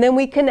use. And then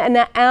we can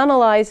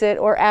analyze it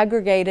or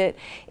aggregate it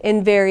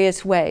in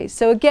various ways.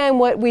 So again,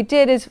 what we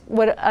did is,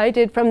 what I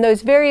did from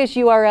those various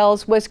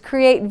URLs was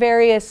create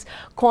various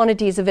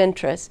quantities of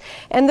interest.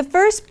 And the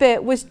first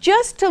bit was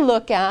just to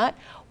look at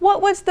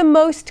what was the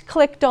most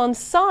clicked on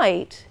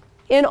site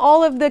in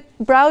all of the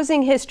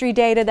browsing history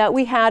data that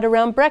we had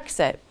around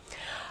Brexit.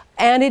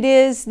 And it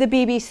is the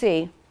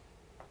BBC.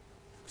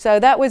 So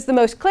that was the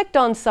most clicked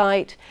on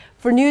site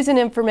for news and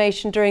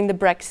information during the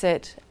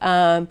Brexit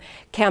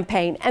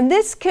campaign. And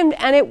this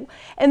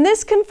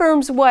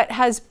confirms what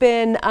has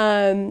been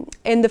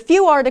in the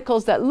few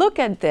articles that look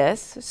at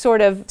this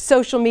sort of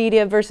social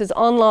media versus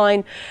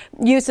online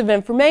use of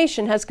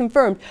information has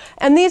confirmed.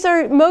 And these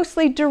are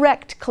mostly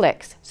direct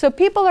clicks. So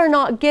people are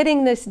not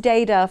getting this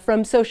data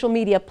from social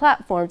media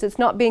platforms. It's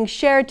not being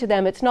shared to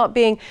them. It's not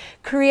being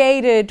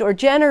created or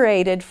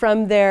generated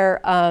from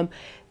their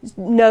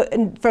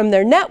from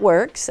their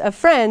networks of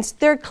friends.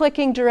 They're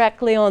clicking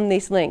directly on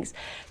these links.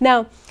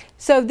 Now,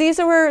 so these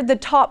were the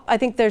top, I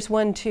think there's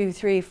 1, 2,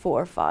 3,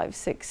 4, 5,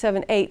 6,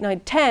 7, 8, 9,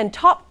 10,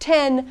 top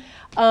 10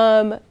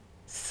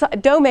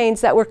 domains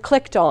that were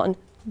clicked on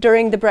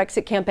during the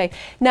Brexit campaign.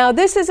 Now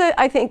this is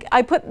I think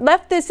I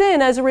left this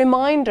in as a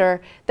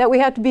reminder that we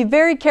have to be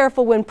very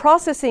careful when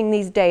processing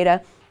these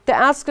data to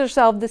ask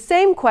ourselves the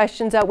same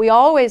questions that we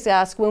always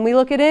ask when we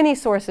look at any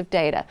source of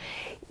data.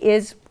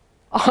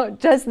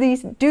 Do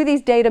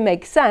these data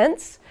make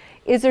sense?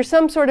 Is there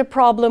some sort of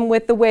problem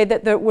with the way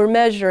that we're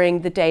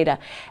measuring the data?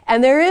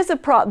 And there was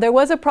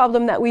a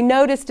problem that we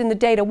noticed in the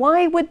data.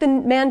 Why would the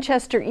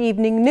Manchester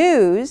Evening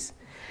News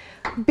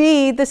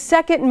be the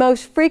second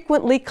most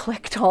frequently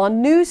clicked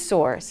on news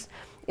source?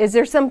 Is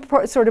there some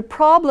sort of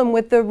problem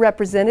with the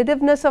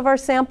representativeness of our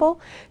sample?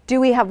 Do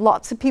we have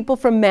lots of people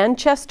from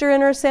Manchester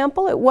in our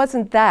sample? It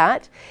wasn't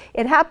that.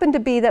 It happened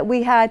to be that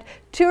we had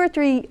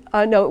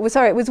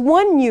it was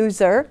one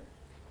user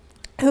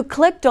who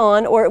clicked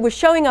on, or it was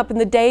showing up in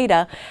the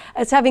data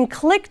as having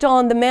clicked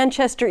on the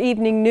Manchester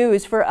Evening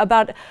News for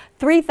about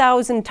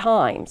 3,000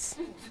 times.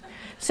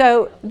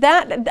 So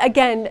that,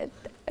 again,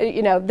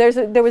 you know,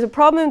 there was a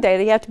problem in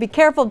data. You have to be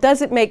careful.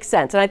 Does it make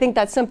sense? And I think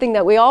that's something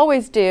that we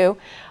always do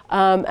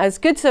as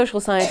good social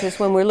scientists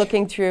when we're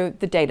looking through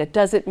the data.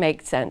 Does it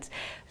make sense?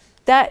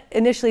 That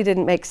initially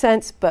didn't make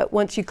sense, but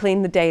once you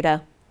clean the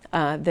data,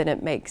 then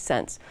it makes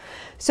sense.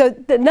 So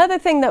another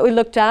thing that we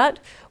looked at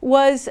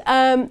was,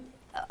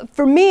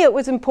 for me, it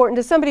was important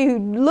to somebody who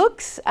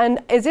looks and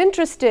is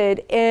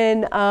interested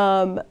in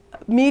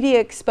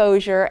media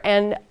exposure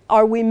and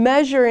are we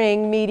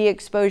measuring media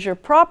exposure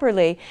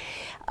properly,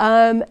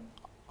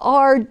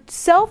 are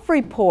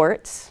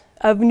self-reports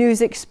of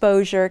news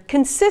exposure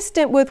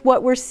consistent with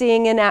what we're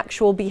seeing in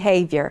actual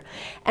behavior.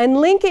 And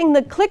linking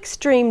the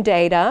clickstream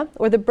data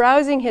or the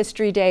browsing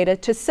history data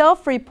to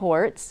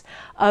self-reports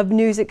of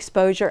news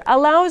exposure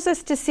allows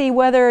us to see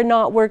whether or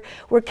not we're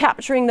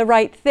capturing the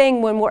right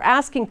thing when we're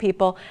asking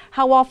people,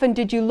 how often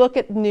did you look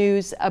at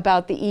news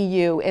about the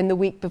EU in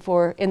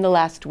the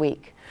last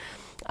week?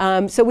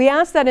 So we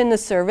asked that in the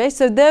survey.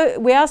 So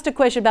we asked a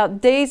question about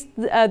days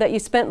that you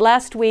spent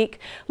last week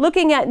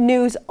looking at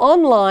news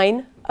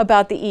online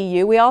about the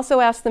EU. We also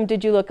asked them,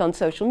 did you look on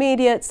social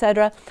media,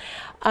 etc.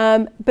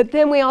 But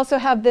then we also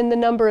have then the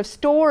number of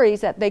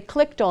stories that they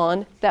clicked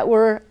on that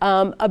were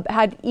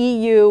had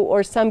EU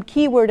or some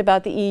keyword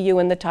about the EU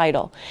in the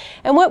title.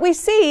 And what we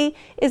see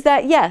is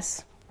that,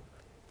 yes,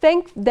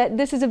 that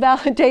this is a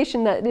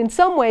validation that in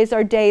some ways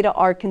our data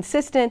are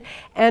consistent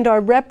and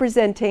are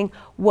representing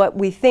what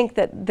we think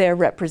that they're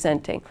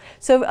representing.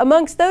 So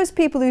amongst those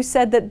people who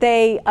said that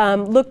they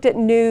looked at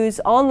news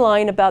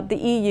online about the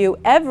EU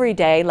every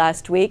day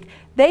last week,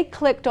 they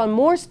clicked on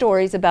more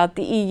stories about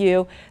the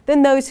EU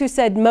than those who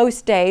said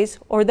most days,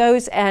 or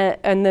those,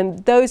 and then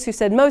those who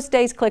said most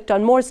days clicked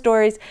on more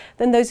stories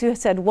than those who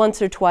said once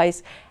or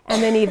twice,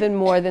 and then even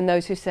more than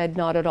those who said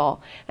not at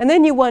all. And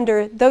then you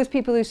wonder, those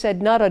people who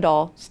said not at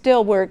all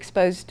still were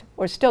exposed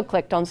or still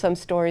clicked on some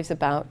stories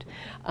about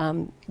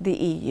the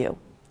EU.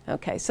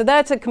 Okay, so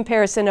that's a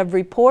comparison of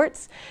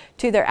reports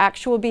to their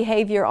actual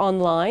behavior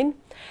online.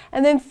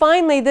 And then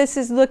finally, this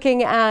is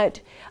looking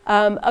at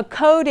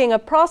a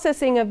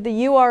processing of the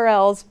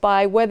URLs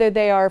by whether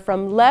they are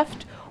from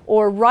left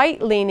or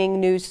right-leaning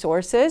news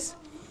sources,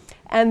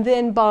 and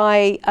then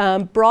by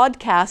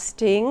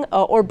broadcasting,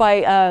 or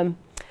by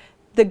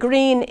the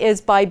green is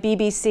by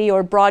BBC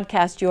or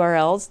broadcast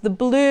URLs. The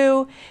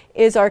blue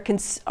is our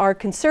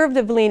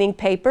conservative-leaning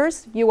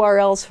papers,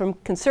 URLs from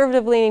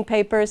conservative-leaning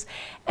papers,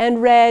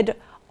 and red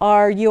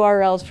are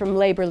URLs from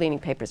labor-leaning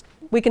papers.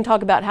 We can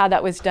talk about how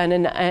that was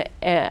done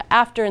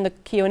after in the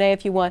Q&A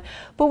if you want.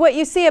 But what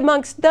you see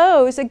amongst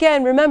those,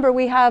 again, remember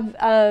we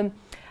have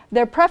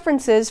their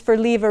preferences for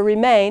leave or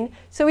remain.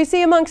 So we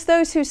see amongst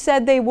those who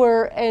said they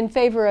were in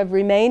favor of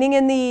remaining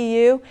in the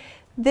EU,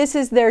 this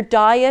is their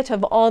diet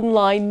of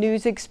online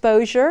news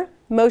exposure,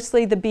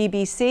 mostly the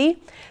BBC.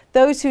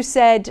 Those who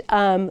said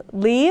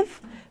leave,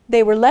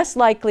 they were less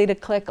likely to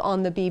click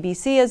on the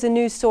BBC as a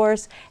news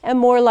source and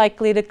more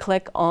likely to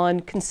click on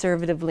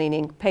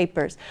conservative-leaning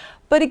papers.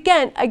 But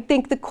again, I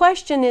think the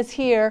question is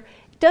here,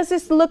 does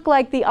this look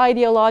like the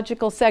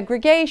ideological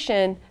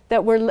segregation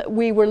that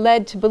we were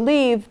led to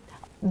believe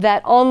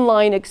that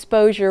online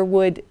exposure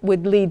would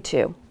lead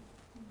to?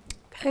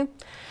 Okay.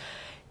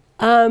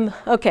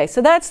 Okay,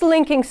 so that's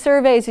linking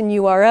surveys and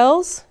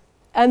URLs.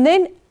 And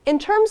then in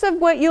terms of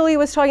what Iulia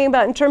was talking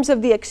about, in terms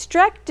of the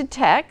extracted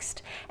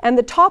text and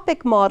the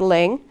topic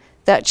modeling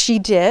that she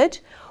did,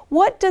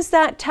 what does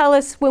that tell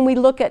us when we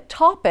look at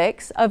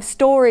topics of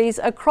stories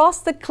across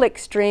the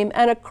clickstream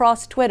and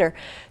across Twitter?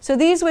 So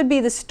these would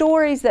be the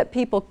stories that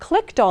people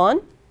clicked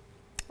on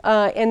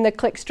in the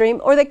clickstream,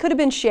 or they could have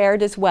been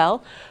shared as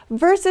well,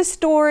 versus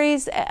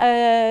stories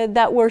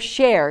that were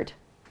shared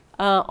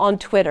on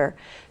Twitter.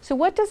 So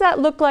what does that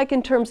look like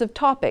in terms of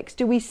topics?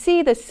 Do we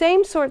see the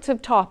same sorts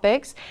of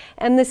topics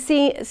and the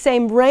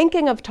same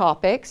ranking of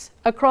topics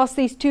across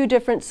these two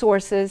different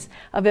sources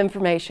of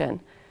information?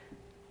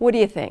 What do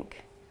you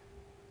think?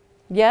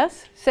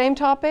 Yes? Same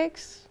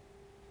topics?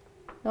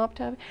 Not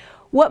topics?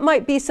 What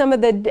might be some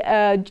of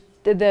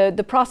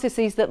the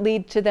processes that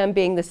lead to them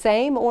being the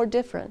same or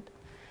different?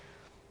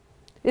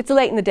 It's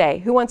late in the day.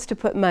 Who wants to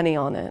put money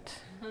on it?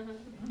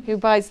 Who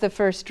buys the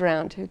first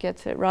round? Who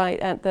gets it right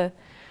at the...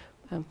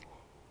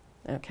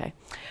 okay.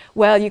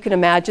 Well, you can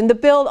imagine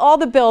all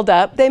the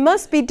build-up, they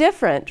must be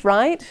different,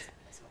 right?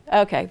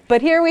 Okay.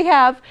 But here we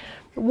have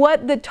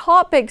what the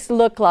topics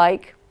look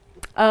like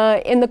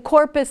in the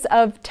corpus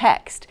of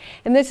text.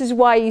 And this is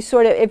why you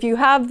sort of, if you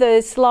have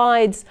the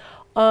slides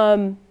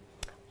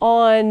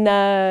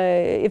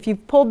if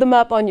you've pulled them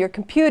up on your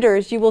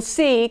computers, you will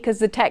see, because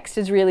the text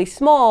is really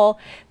small,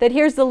 that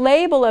here's the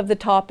label of the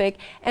topic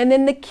and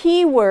then the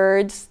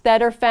keywords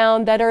that are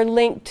found that are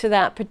linked to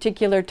that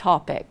particular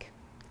topic.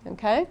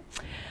 Okay?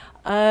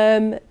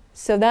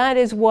 So that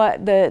is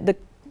what the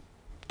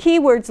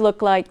keywords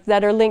look like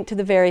that are linked to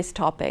the various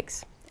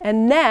topics.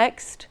 And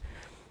next,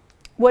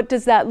 what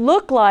does that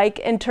look like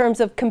in terms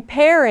of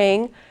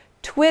comparing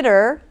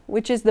Twitter,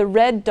 which is the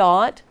red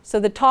dot, so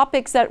the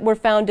topics that were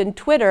found in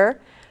Twitter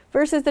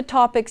versus the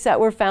topics that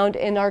were found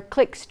in our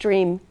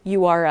clickstream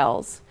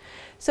URLs.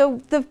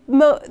 So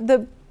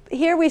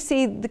here we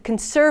see the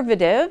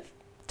conservative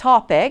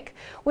topic,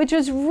 which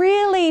is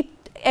really,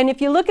 and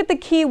if you look at the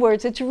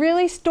keywords, it's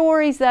really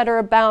stories that are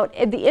about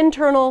the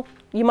internal,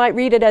 you might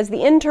read it as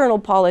the internal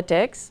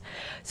politics,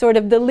 sort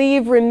of the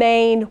leave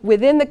remain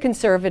within the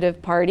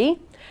Conservative Party,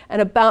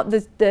 and about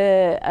there's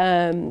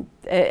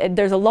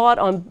a lot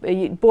on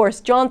Boris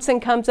Johnson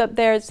comes up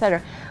there,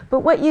 etc. But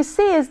what you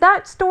see is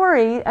that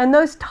story and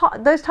those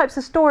types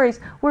of stories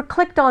were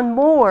clicked on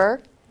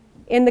more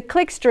in the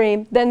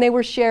clickstream than they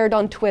were shared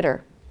on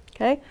Twitter.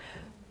 Okay,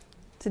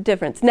 it's a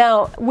difference.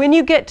 Now, when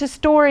you get to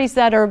stories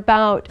that are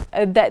about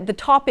that the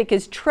topic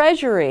is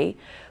Treasury,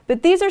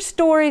 but these are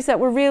stories that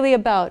were really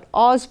about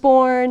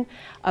Osborne,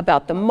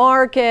 about the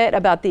market,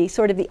 about the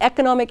sort of the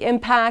economic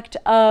impact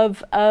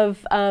of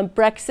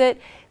Brexit.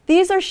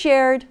 These are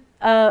shared,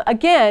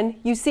 again,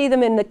 you see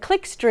them in the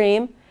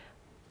clickstream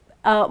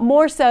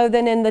more so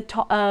than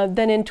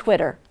in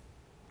Twitter.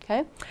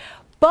 Okay?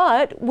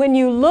 But when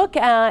you look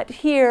at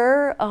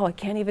here, oh, I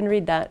can't even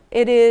read that.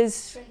 It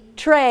is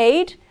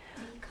trade,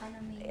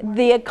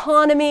 the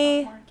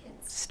economy,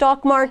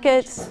 stock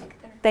markets.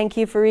 Thank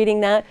you for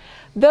reading that.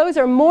 Those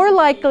are more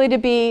likely to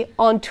be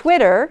on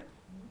Twitter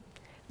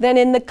than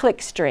in the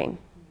clickstream.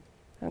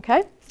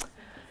 Okay?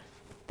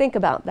 Think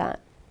about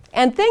that.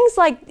 And things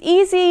like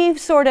easy,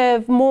 sort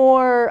of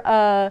more,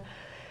 I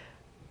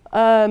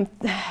want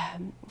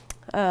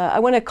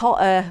to call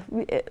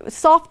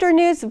softer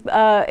news.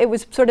 It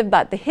was sort of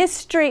about the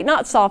history,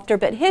 not softer,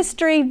 but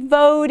history,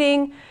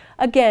 voting,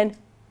 again,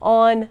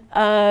 on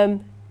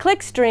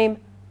clickstream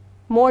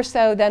more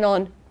so than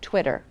on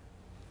Twitter.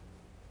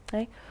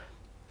 Okay?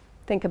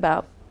 Think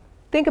about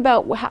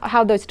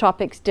how those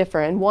topics differ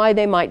and why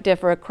they might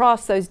differ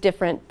across those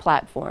different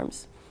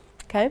platforms.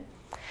 Okay,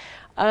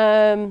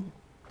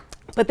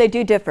 but they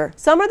do differ.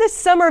 Some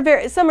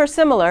are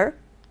similar,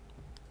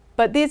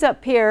 but these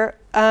up here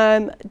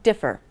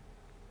differ.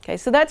 Okay,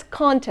 so that's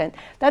content.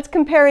 That's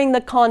comparing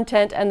the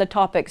content and the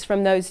topics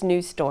from those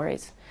news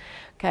stories.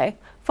 Okay.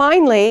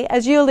 Finally,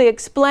 as Iulia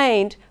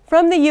explained,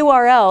 from the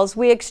URLs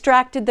we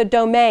extracted the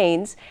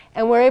domains,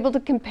 and we're able to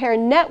compare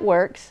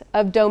networks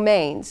of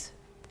domains.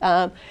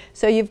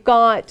 So you've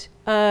got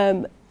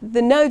the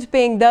nodes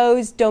being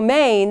those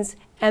domains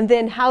and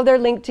then how they're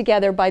linked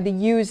together by the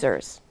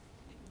users.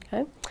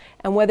 Okay?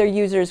 And whether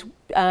users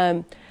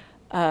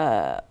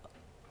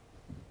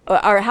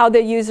or how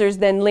the users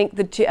then link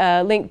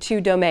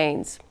to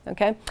domains.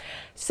 Okay,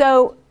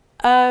 so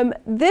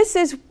this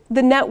is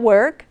the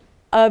network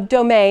of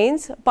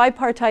domains,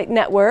 bipartite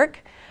network,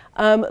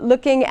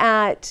 looking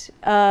at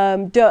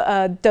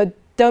the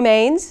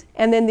domains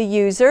and then the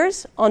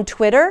users on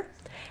Twitter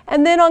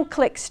and then on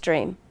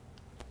clickstream.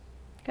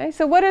 Okay,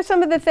 so what are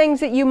some of the things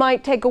that you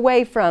might take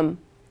away from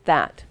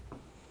that?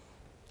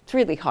 It's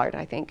really hard,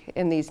 I think,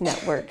 in these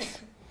networks.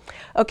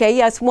 Okay,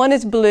 yes, one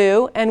is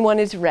blue and one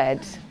is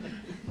red.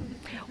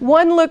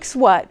 One looks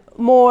what?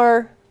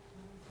 More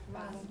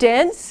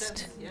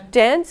dense,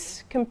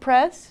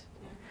 compressed.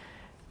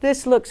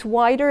 This looks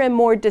wider and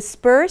more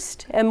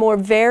dispersed and more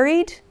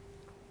varied.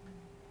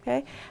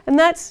 Okay, and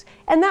that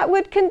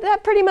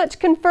pretty much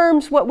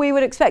confirms what we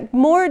would expect.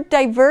 More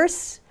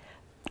diverse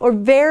or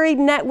varied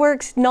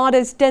networks, not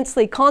as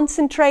densely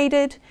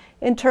concentrated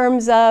in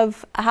terms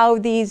of how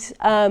these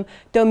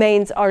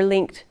domains are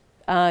linked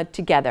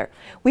together.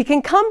 We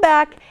can come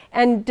back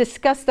and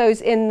discuss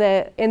those in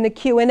the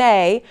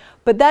Q&A,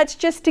 but that's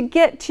just to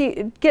get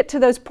to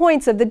those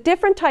points of the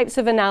different types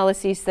of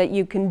analyses that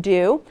you can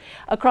do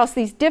across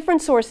these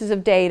different sources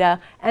of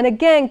data, and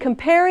again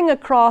comparing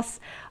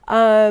across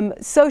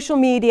social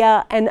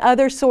media and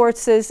other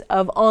sources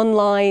of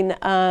online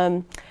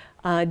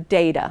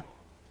data.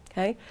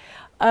 Okay.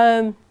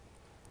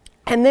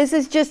 And this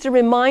is just a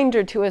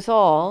reminder to us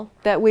all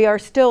that we are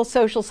still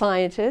social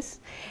scientists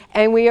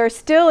and we are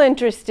still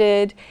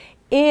interested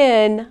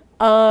in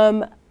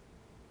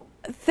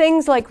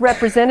things like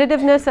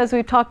representativeness, as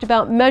we've talked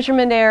about,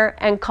 measurement error,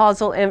 and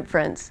causal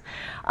inference.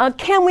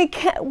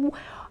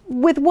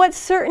 With what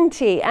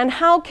certainty and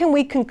how can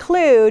we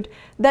conclude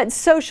that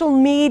social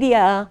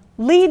media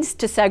leads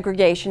to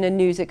segregation and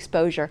news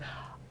exposure?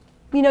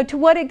 You know, to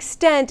what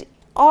extent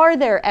are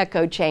there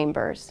echo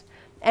chambers?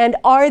 And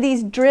are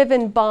these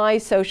driven by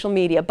social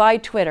media, by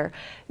Twitter?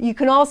 You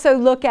can also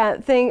look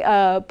at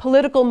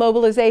political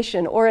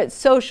mobilization or at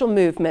social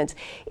movements.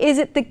 Is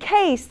it the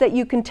case that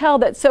you can tell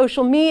that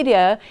social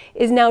media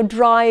is now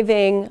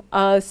driving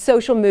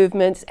social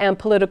movements and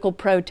political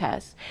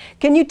protests?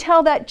 Can you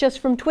tell that just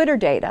from Twitter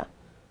data?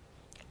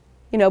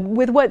 You know,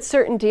 with what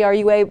certainty are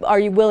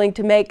you willing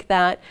to make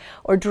that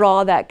or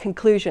draw that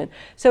conclusion?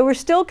 So we're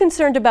still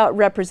concerned about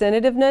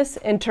representativeness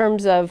in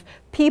terms of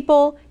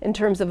people, in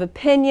terms of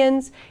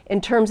opinions, in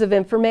terms of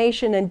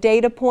information and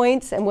data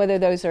points, and whether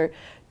those are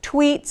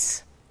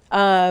tweets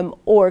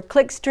or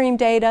clickstream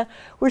data.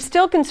 We're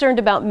still concerned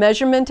about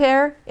measurement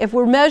error. If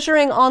we're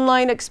measuring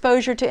online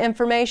exposure to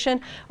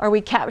information, are we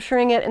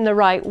capturing it in the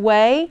right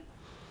way?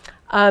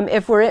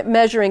 If we're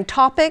measuring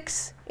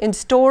topics in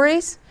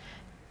stories,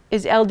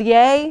 is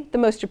LDA the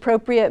most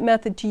appropriate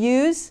method to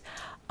use?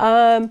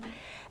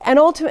 And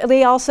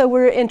ultimately, also,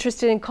 we're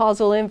interested in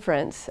causal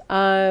inference.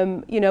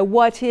 You know,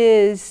 what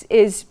is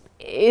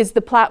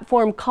the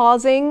platform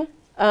causing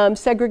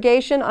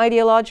segregation,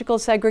 ideological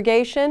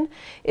segregation?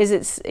 Is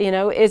it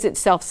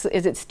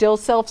still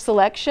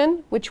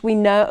self-selection, which we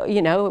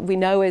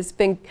know has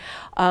been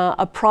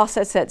a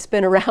process that's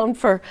been around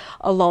for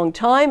a long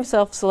time,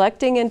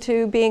 self-selecting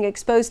into being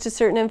exposed to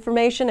certain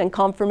information and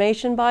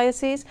confirmation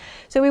biases.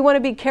 So we want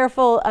to be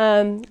careful.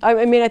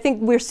 I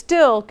think we're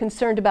still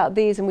concerned about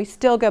these, and we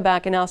still go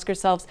back and ask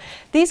ourselves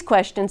these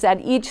questions at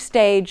each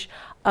stage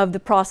of the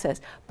process.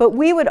 But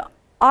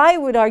I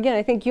would argue, and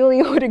I think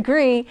Iulia would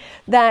agree,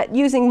 that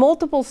using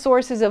multiple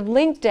sources of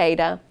linked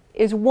data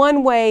is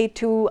one way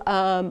to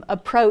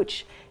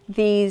approach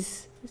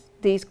these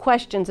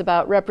questions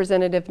about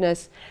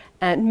representativeness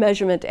and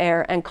measurement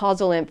error and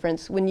causal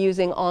inference when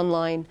using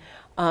online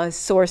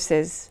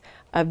sources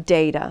of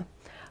data.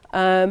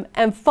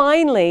 And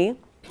finally,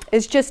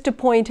 is just to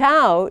point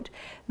out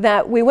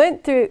that we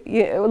went through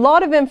a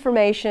lot of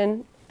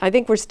information. I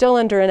think we're still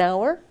under an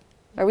hour.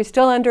 Are we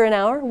still under an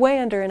hour? Way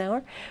under an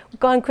hour. We've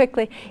gone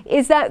quickly.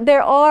 Is that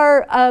there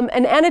are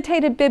an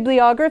annotated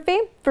bibliography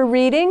for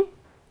reading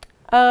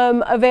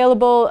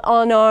available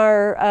on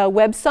our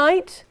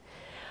website.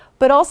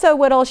 But also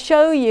what I'll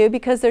show you,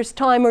 because there's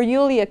time, or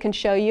Iulia can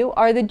show you,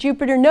 are the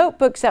Jupyter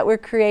notebooks that were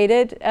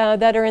created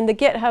that are in the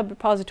GitHub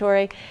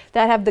repository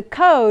that have the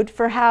code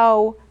for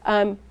how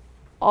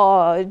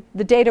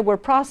the data were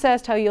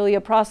processed, how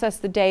Iulia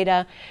processed the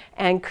data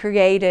and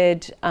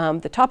created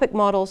the topic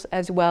models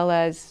as well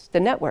as the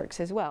networks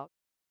as well.